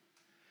you.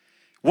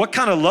 What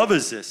kind of love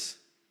is this?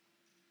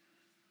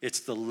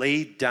 It's the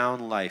laid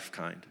down life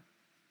kind.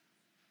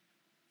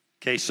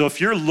 Okay, so if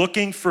you're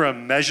looking for a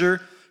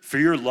measure for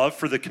your love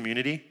for the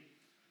community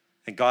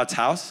and God's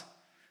house,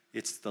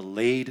 it's the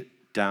laid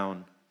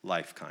down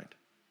life kind.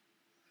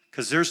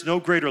 Because there's no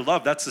greater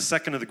love. That's the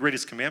second of the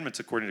greatest commandments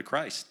according to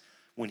Christ.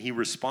 When he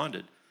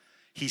responded,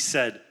 he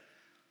said,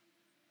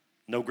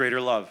 no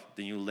greater love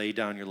than you lay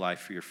down your life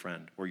for your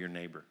friend or your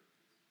neighbor.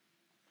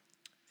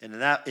 And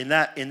in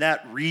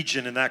that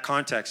region, in that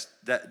context,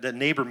 that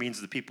neighbor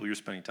means the people you're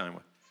spending time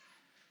with.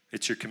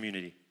 It's your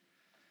community.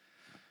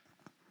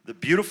 The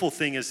beautiful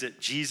thing is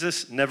that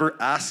Jesus never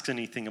asks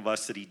anything of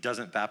us that he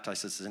doesn't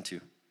baptize us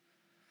into.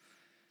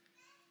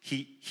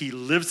 He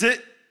lives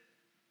it,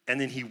 and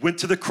then he went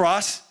to the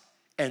cross,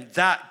 and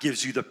that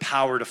gives you the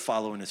power to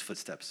follow in his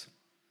footsteps.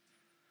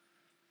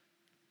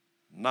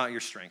 Not your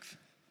strength.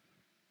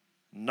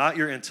 Not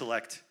your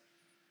intellect.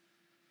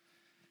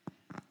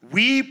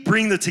 We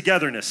bring the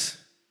togetherness.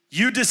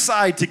 You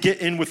decide to get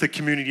in with the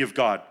community of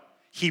God.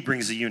 He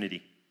brings the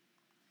unity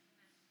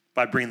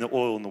by bringing the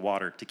oil and the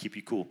water to keep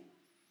you cool.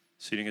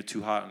 So you don't get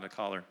too hot on the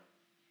collar.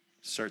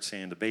 Start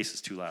saying the bass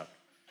is too loud.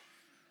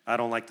 I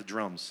don't like the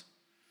drums.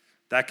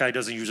 That guy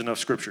doesn't use enough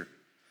scripture.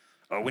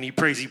 Oh, when he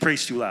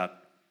prays too loud.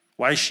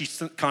 Why is she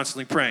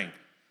constantly praying?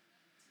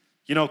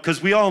 You know,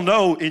 because we all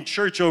know in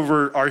church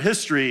over our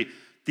history,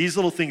 these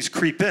little things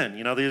creep in.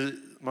 You know,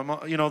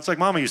 it's like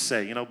Mama used to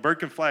say, you know, bird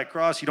can fly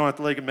across, you don't have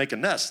to let it make a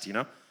nest, you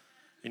know,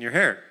 in your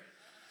hair.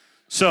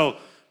 So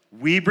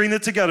we bring the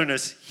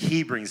togetherness,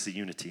 he brings the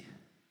unity.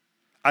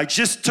 I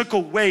just took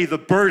away the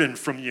burden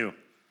from you.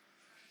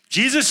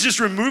 Jesus just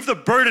removed the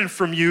burden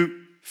from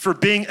you for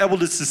being able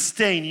to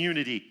sustain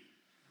unity.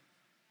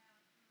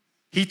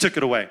 He took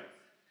it away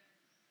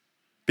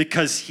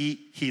because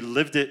he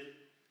lived it.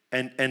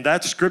 And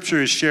that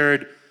scripture is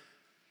shared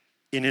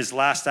in his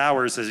last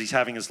hours as he's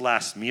having his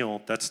last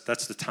meal. That's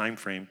the time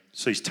frame.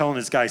 So he's telling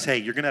his guys, hey,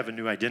 you're going to have a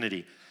new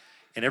identity.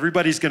 And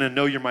everybody's going to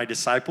know you're my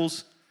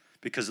disciples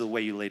because of the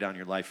way you lay down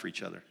your life for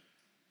each other.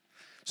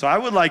 So I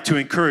would like to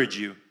encourage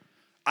you.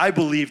 I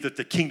believe that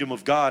the kingdom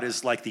of God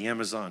is like the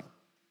Amazon.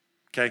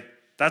 Okay?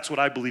 That's what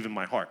I believe in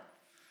my heart.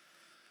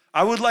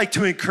 I would like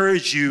to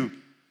encourage you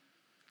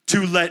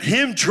to let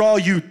him draw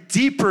you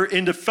deeper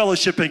into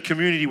fellowship and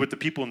community with the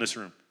people in this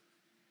room.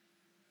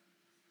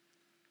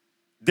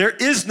 There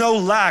is no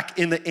lack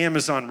in the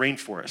Amazon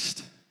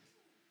rainforest.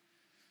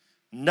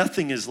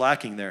 Nothing is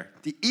lacking there.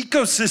 The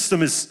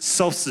ecosystem is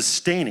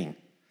self-sustaining.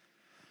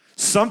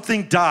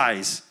 Something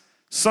dies.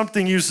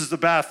 Something uses the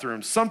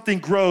bathroom. Something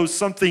grows.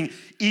 Something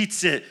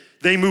eats it.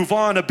 They move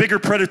on. A bigger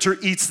predator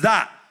eats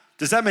that.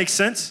 Does that make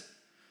sense?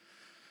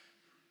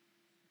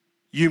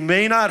 You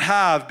may not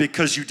have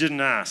because you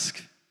didn't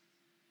ask.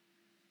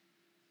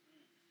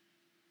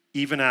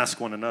 Even ask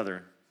one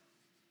another.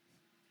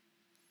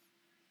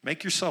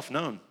 Make yourself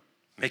known.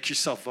 Make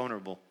yourself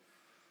vulnerable.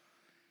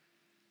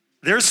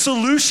 There's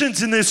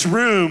solutions in this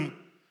room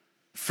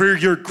for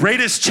your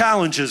greatest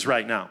challenges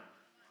right now.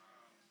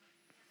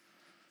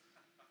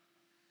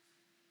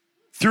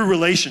 Through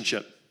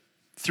relationship,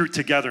 through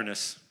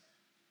togetherness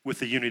with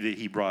the unity that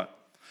he brought.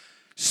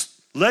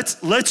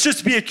 Let's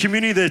just be a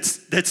community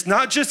that's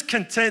not just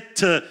content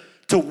to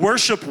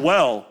worship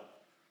well,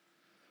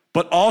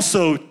 but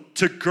also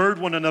to gird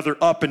one another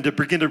up and to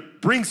begin to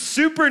bring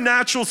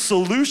supernatural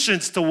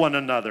solutions to one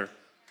another.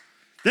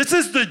 This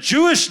is the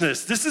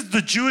Jewishness. This is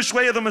the Jewish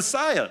way of the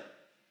Messiah.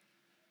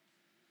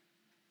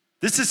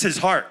 This is his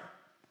heart.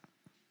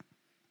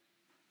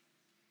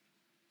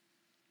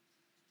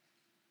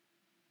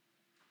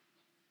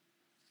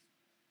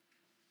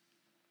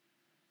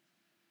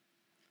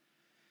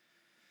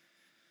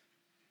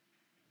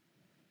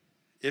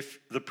 If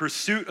the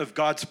pursuit of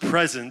God's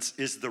presence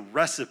is the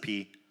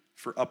recipe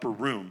for upper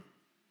room,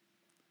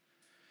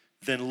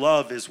 then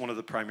love is one of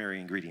the primary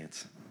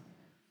ingredients.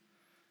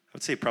 I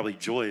would say probably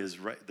joy is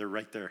right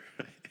there.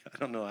 I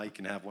don't know how you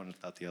can have one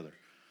without the other.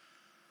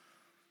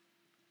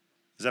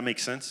 Does that make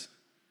sense?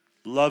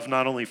 Love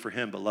not only for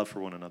him, but love for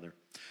one another.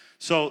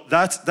 So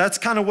that's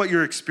kind of what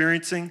you're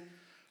experiencing.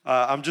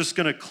 I'm just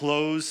going to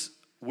close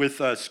with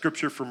a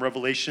scripture from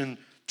Revelation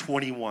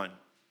 21,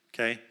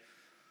 okay?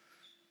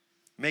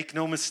 Make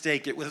no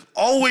mistake, it was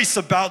always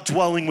about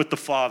dwelling with the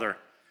Father.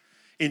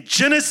 In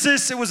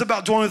Genesis, it was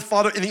about dwelling with the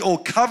Father. In the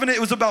Old Covenant,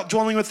 it was about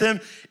dwelling with him.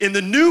 In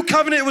the New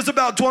Covenant, it was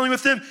about dwelling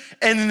with him.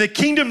 And in the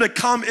kingdom to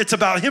come, it's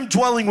about him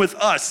dwelling with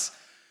us.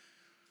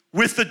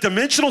 With the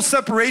dimensional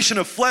separation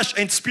of flesh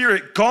and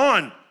spirit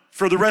gone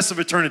for the rest of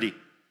eternity.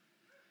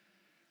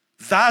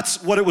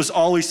 That's what it was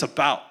always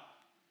about.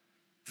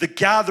 The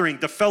gathering,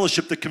 the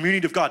fellowship, the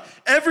community of God.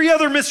 Every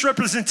other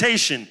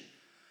misrepresentation,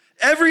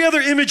 every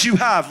other image you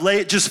have,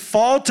 just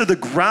fall to the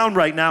ground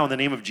right now in the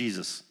name of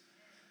Jesus.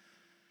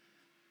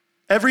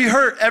 Every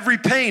hurt, every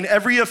pain,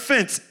 every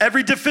offense,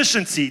 every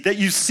deficiency that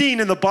you've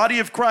seen in the body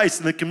of Christ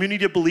and the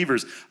community of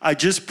believers, I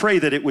just pray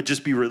that it would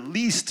just be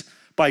released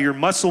by your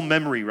muscle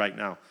memory right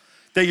now.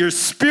 That your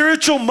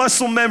spiritual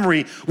muscle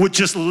memory would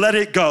just let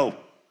it go.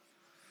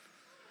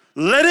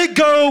 Let it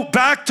go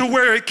back to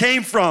where it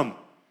came from.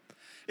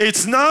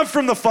 It's not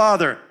from the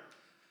Father.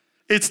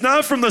 It's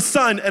not from the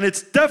Son, and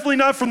it's definitely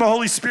not from the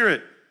Holy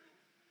Spirit.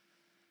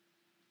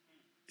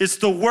 It's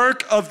the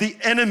work of the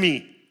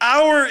enemy,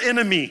 our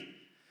enemy.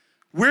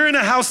 We're in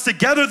a house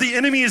together. The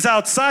enemy is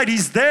outside.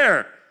 He's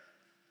there.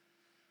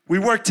 We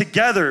work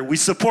together. We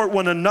support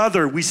one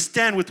another. We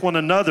stand with one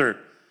another.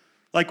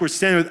 Like we're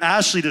standing with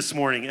Ashley this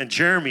morning and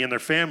Jeremy and their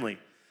family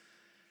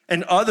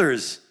and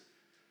others.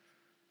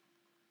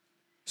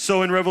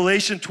 So in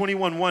Revelation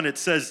 21:1, it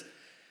says,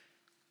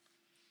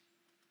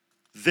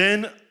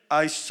 "Then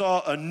I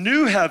saw a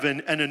new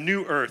heaven and a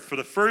new earth, for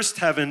the first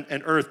heaven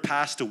and earth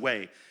passed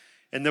away,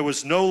 and there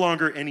was no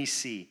longer any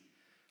sea.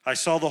 I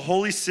saw the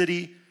holy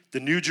city, the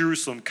New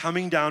Jerusalem,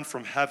 coming down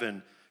from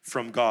heaven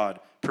from God,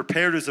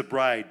 prepared as a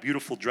bride,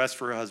 beautiful dressed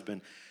for her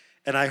husband.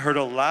 And I heard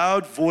a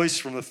loud voice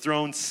from the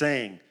throne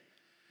saying,"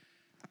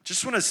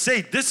 just want to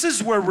say, this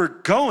is where we're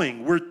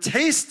going. We're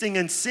tasting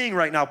and seeing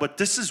right now, but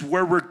this is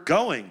where we're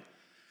going.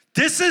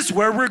 This is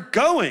where we're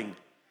going.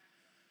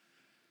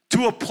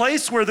 To a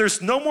place where there's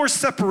no more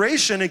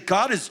separation and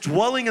God is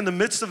dwelling in the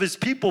midst of his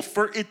people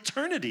for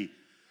eternity.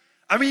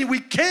 I mean, we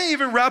can't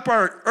even wrap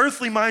our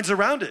earthly minds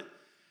around it.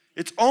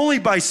 It's only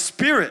by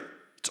spirit.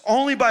 It's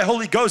only by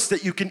Holy Ghost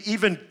that you can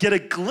even get a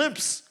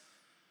glimpse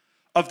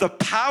of the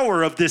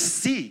power of this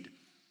seed.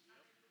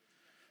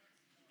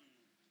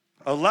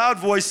 A loud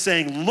voice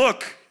saying,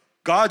 look,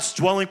 God's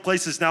dwelling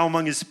place is now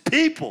among his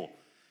people,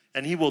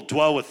 and he will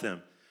dwell with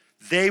them.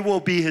 They will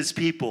be his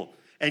people,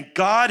 and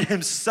God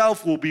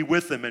himself will be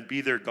with them and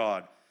be their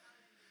God.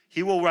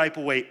 He will wipe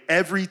away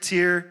every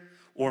tear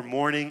or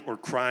mourning or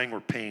crying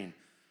or pain,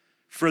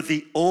 for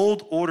the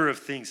old order of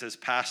things has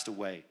passed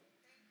away.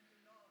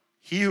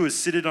 He who is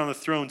seated on the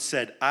throne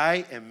said,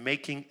 I am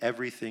making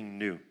everything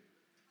new.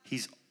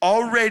 He's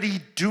already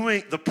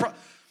doing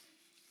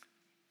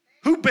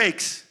Who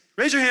bakes?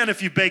 Raise your hand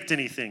if you baked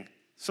anything.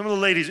 Some of the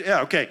ladies,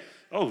 yeah, okay.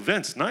 Oh,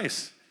 Vince,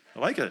 nice. I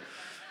like it.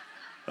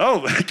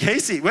 Oh,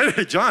 Casey,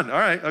 wait, John, all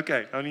right,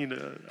 okay. I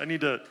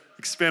need to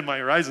expand my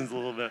horizons a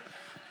little bit.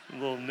 A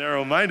little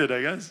narrow-minded,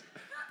 I guess.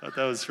 Thought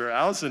that was for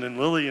Allison and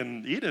Lily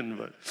and Eden,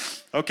 but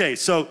okay,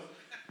 so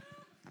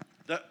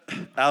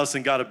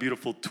Allison got a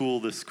beautiful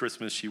tool this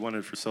Christmas she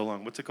wanted for so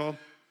long. What's it called?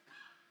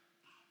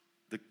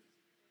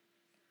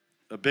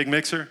 A big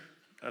mixer?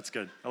 That's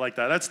good. I like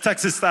that. That's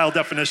Texas-style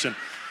definition.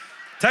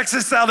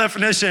 Texas-style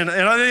definition.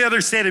 In any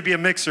other state, it'd be a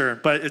mixer,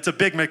 but it's a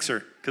big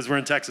mixer because we're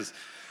in Texas.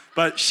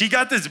 But she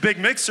got this big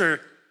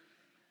mixer.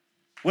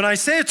 When I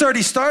say it's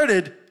already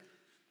started,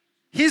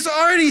 he's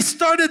already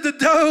started the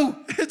dough.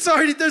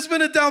 There's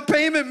been a down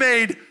payment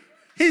made.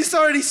 He's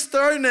already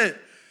starting it.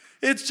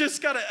 It's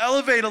just got to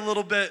elevate a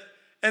little bit,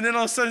 and then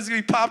all of a sudden it's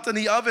going to be popped in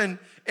the oven,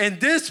 and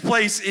this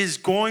place is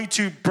going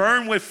to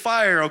burn with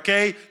fire,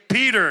 okay?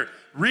 Peter,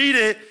 read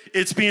it.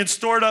 It's being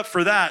stored up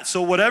for that.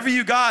 So whatever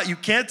you got, you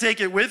can't take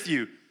it with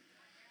you.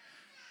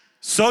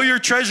 Sow your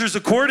treasures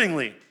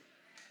accordingly.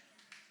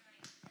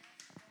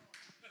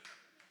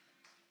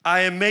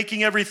 I am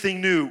making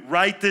everything new.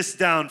 Write this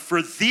down.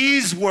 For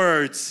these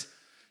words,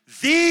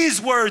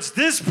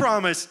 this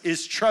promise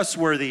is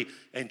trustworthy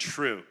and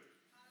true.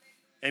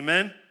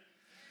 Amen?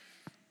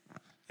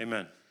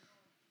 Amen.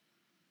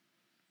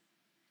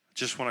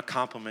 Just want to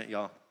compliment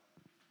y'all.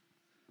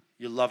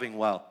 You're loving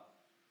well.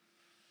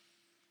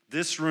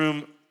 This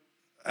room,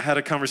 I had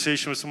a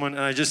conversation with someone,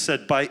 and I just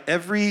said, by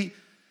every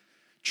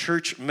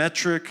church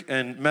metric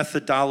and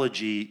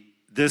methodology,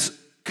 this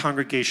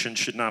congregation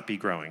should not be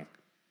growing.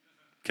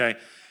 Okay?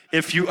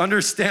 If you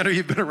understand or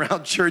you've been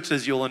around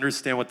churches, you'll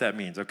understand what that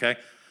means, okay?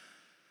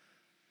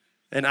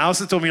 And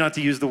Allison told me not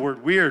to use the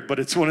word weird, but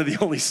it's one of the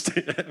only,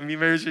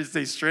 maybe I should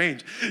say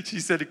strange. She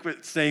said to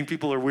quit saying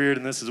people are weird,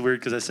 and this is weird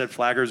because I said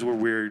flaggers were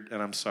weird,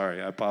 and I'm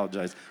sorry, I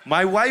apologize.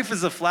 My wife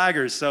is a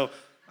flagger, so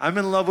I'm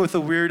in love with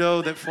a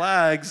weirdo that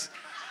flags.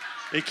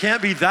 It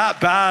can't be that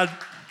bad.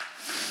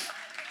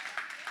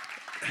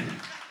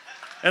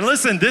 And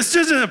listen, this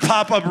just didn't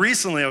pop up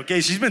recently, okay?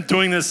 She's been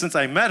doing this since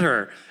I met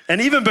her. And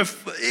even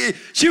before,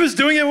 she was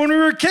doing it when we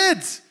were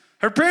kids.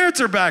 Her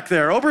parents are back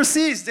there,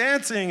 overseas,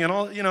 dancing and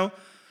all, you know.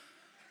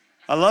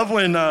 I love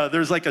when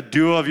there's like a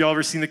duo. Have y'all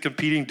ever seen the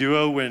competing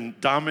duo when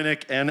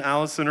Dominic and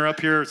Allison are up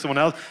here, or someone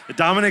else?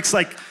 Dominic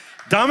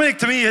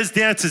to me, his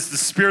dance is the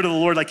Spirit of the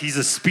Lord, like he's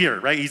a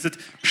spear, right?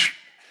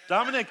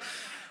 Dominic,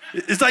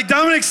 it's like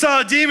Dominic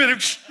saw a demon,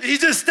 and he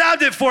just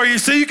stabbed it for you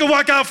so you can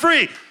walk out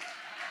free.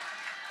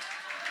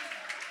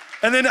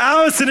 And then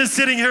Allison is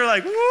sitting here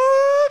like, whoop,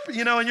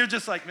 you know, and you're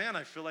just like, man,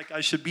 I feel like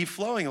I should be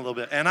flowing a little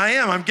bit. And I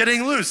am. I'm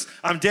getting loose.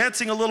 I'm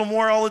dancing a little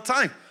more all the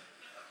time.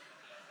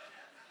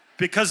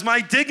 Because my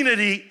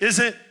dignity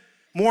isn't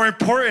more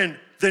important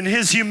than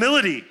his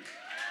humility.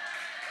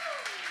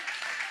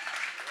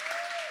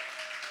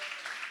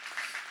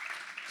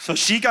 So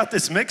she got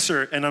this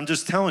mixer, and I'm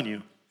just telling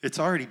you, it's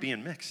already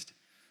being mixed.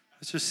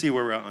 Let's just see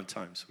where we're at on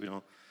time so we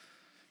don't.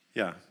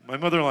 Yeah, my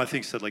mother-in-law, I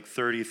think, said like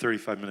 30,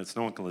 35 minutes.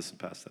 No one can listen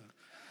past that.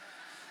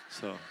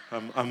 So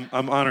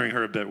I'm honoring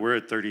her a bit. We're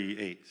at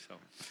 38, so.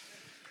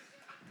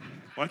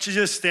 Why don't you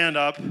just stand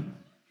up,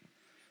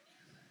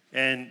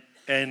 and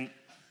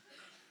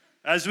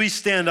as we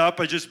stand up,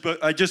 I just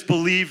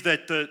believe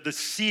that the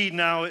seed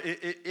now,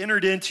 it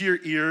entered into your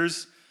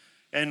ears,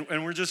 and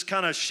we're just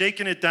kind of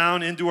shaking it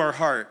down into our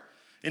heart,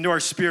 into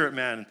our spirit,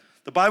 man.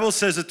 The Bible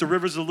says that the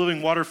rivers of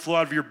living water flow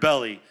out of your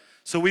belly.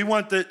 So we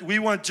want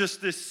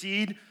just this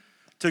seed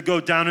to go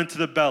down into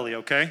the belly,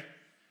 okay?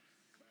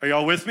 Are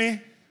y'all with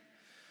me?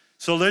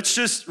 So let's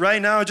just, right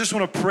now, I just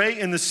want to pray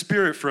in the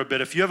spirit for a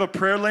bit. If you have a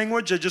prayer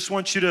language, I just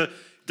want you to, it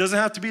doesn't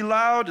have to be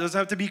loud, it doesn't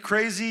have to be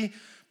crazy,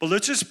 but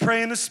let's just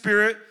pray in the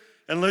spirit,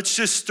 and let's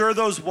just stir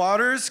those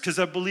waters, because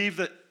I believe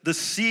that the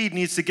seed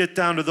needs to get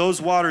down to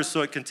those waters so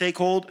it can take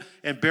hold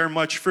and bear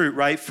much fruit,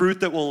 right? Fruit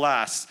that will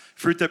last,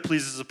 fruit that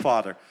pleases the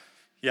Father.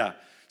 Yeah,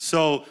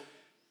 so,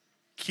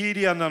 I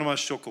don't want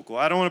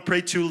to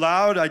pray too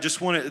loud. I just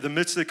want to, in the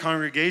midst of the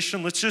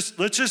congregation, let's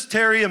just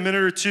tarry a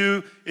minute or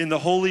two in the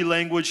holy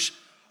language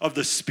of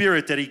the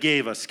Spirit that he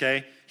gave us,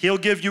 okay? He'll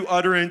give you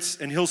utterance,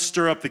 and he'll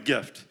stir up the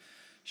gift.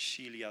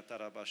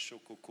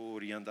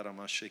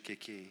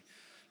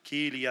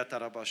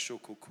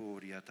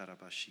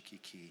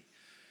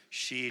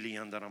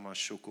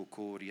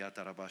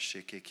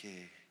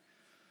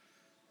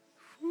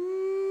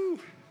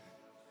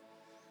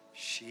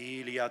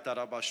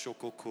 Shiliataraba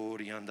shokoko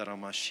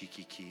riandarama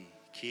shikiki.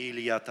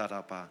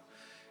 Kiliataraba.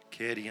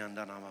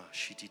 Keriandanama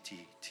shititi.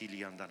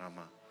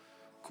 Tiliandanama.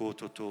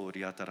 Kototo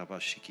riataraba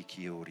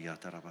shikiki o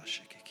riataraba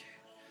shikiki.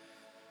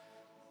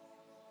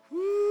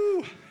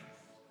 Woo!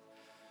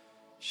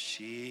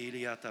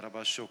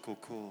 Shiliataraba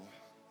shokoko.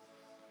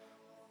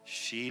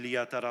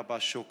 Shiliataraba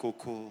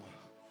shokoko.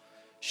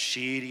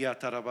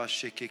 Shiliataraba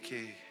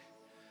shikiki.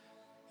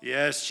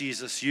 Yes,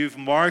 Jesus, you've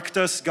marked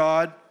us,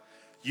 God.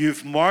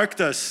 You've marked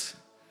us.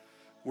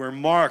 We're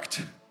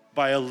marked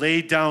by a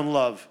laid down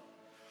love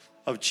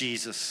of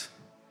Jesus.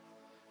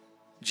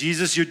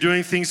 Jesus, you're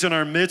doing things in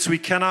our midst we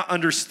cannot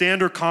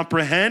understand or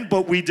comprehend,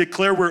 but we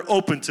declare we're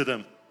open to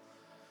them.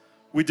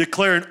 We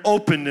declare an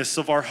openness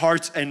of our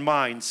hearts and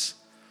minds.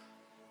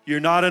 You're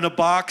not in a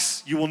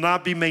box. You will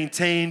not be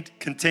maintained,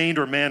 contained,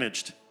 or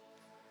managed.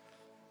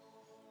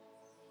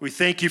 We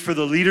thank you for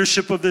the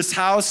leadership of this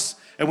house,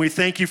 and we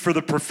thank you for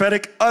the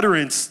prophetic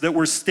utterance that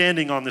we're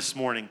standing on this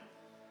morning.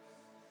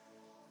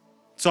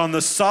 It's on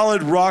the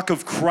solid rock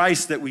of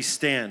Christ that we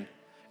stand,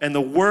 and the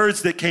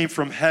words that came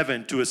from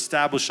heaven to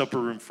establish Upper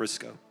Room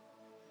Frisco.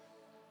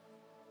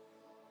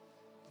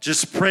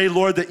 Just pray,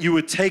 Lord, that you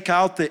would take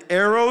out the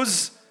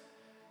arrows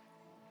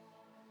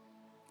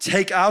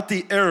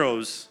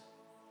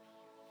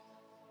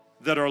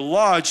that are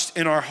lodged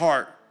in our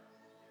heart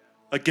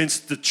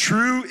against the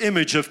true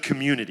image of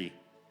community,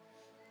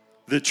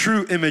 the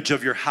true image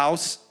of your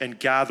house and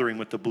gathering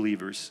with the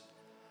believers.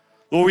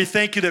 Lord, we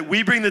thank you that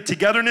we bring the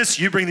togetherness,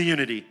 you bring the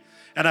unity.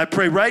 And I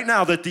pray right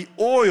now that the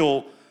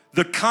oil,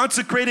 the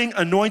consecrating,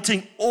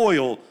 anointing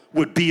oil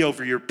would be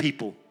over your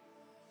people.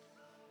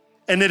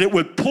 And that it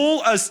would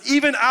pull us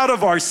even out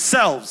of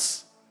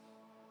ourselves.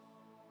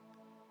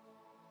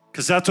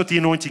 Because that's what the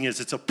anointing is.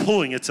 It's a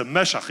pulling, it's a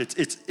meshach,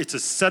 it's a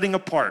setting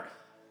apart.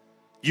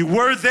 You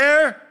were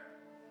there,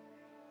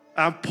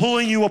 I'm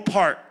pulling you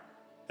apart,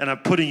 and I'm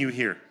putting you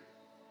here.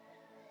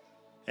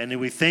 And then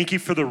we thank you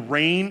for the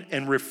rain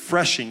and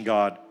refreshing,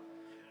 God.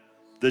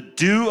 The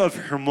dew of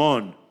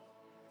Hermon.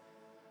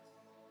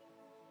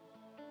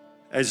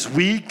 As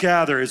we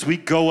gather, as we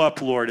go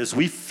up, Lord, as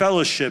we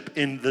fellowship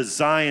in the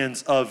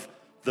Zions of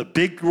the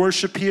big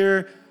worship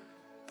here,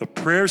 the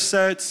prayer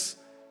sets,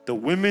 the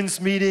women's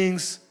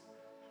meetings,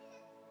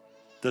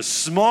 the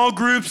small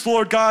groups,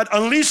 Lord God,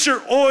 unleash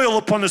your oil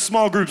upon the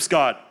small groups,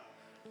 God.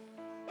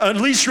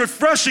 Unleash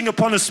refreshing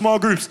upon the small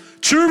groups.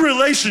 True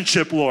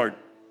relationship, Lord.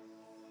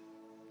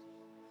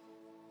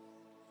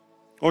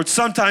 Or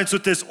sometimes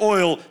with this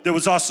oil, there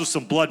was also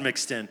some blood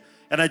mixed in.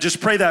 And I just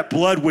pray that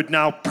blood would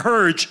now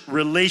purge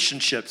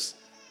relationships.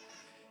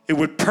 It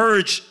would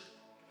purge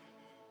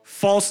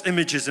false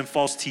images and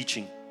false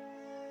teaching.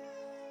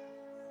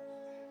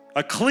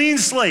 A clean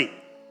slate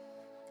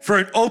for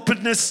an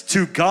openness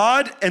to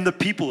God and the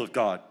people of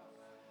God.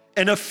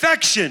 An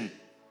affection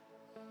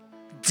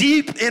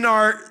deep in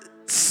our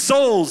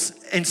souls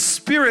and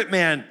spirit,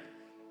 man,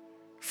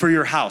 for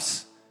your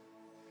house.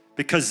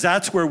 Because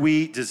that's where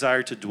we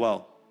desire to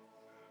dwell.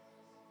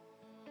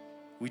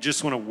 We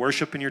just want to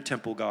worship in your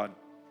temple, God.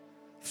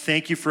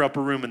 Thank you for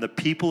Upper Room and the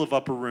people of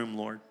Upper Room,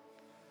 Lord.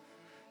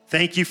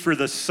 Thank you for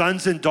the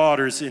sons and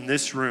daughters in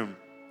this room.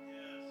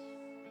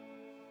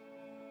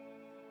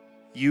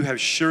 You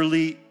have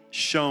surely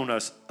shown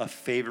us a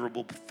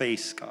favorable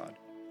face, God.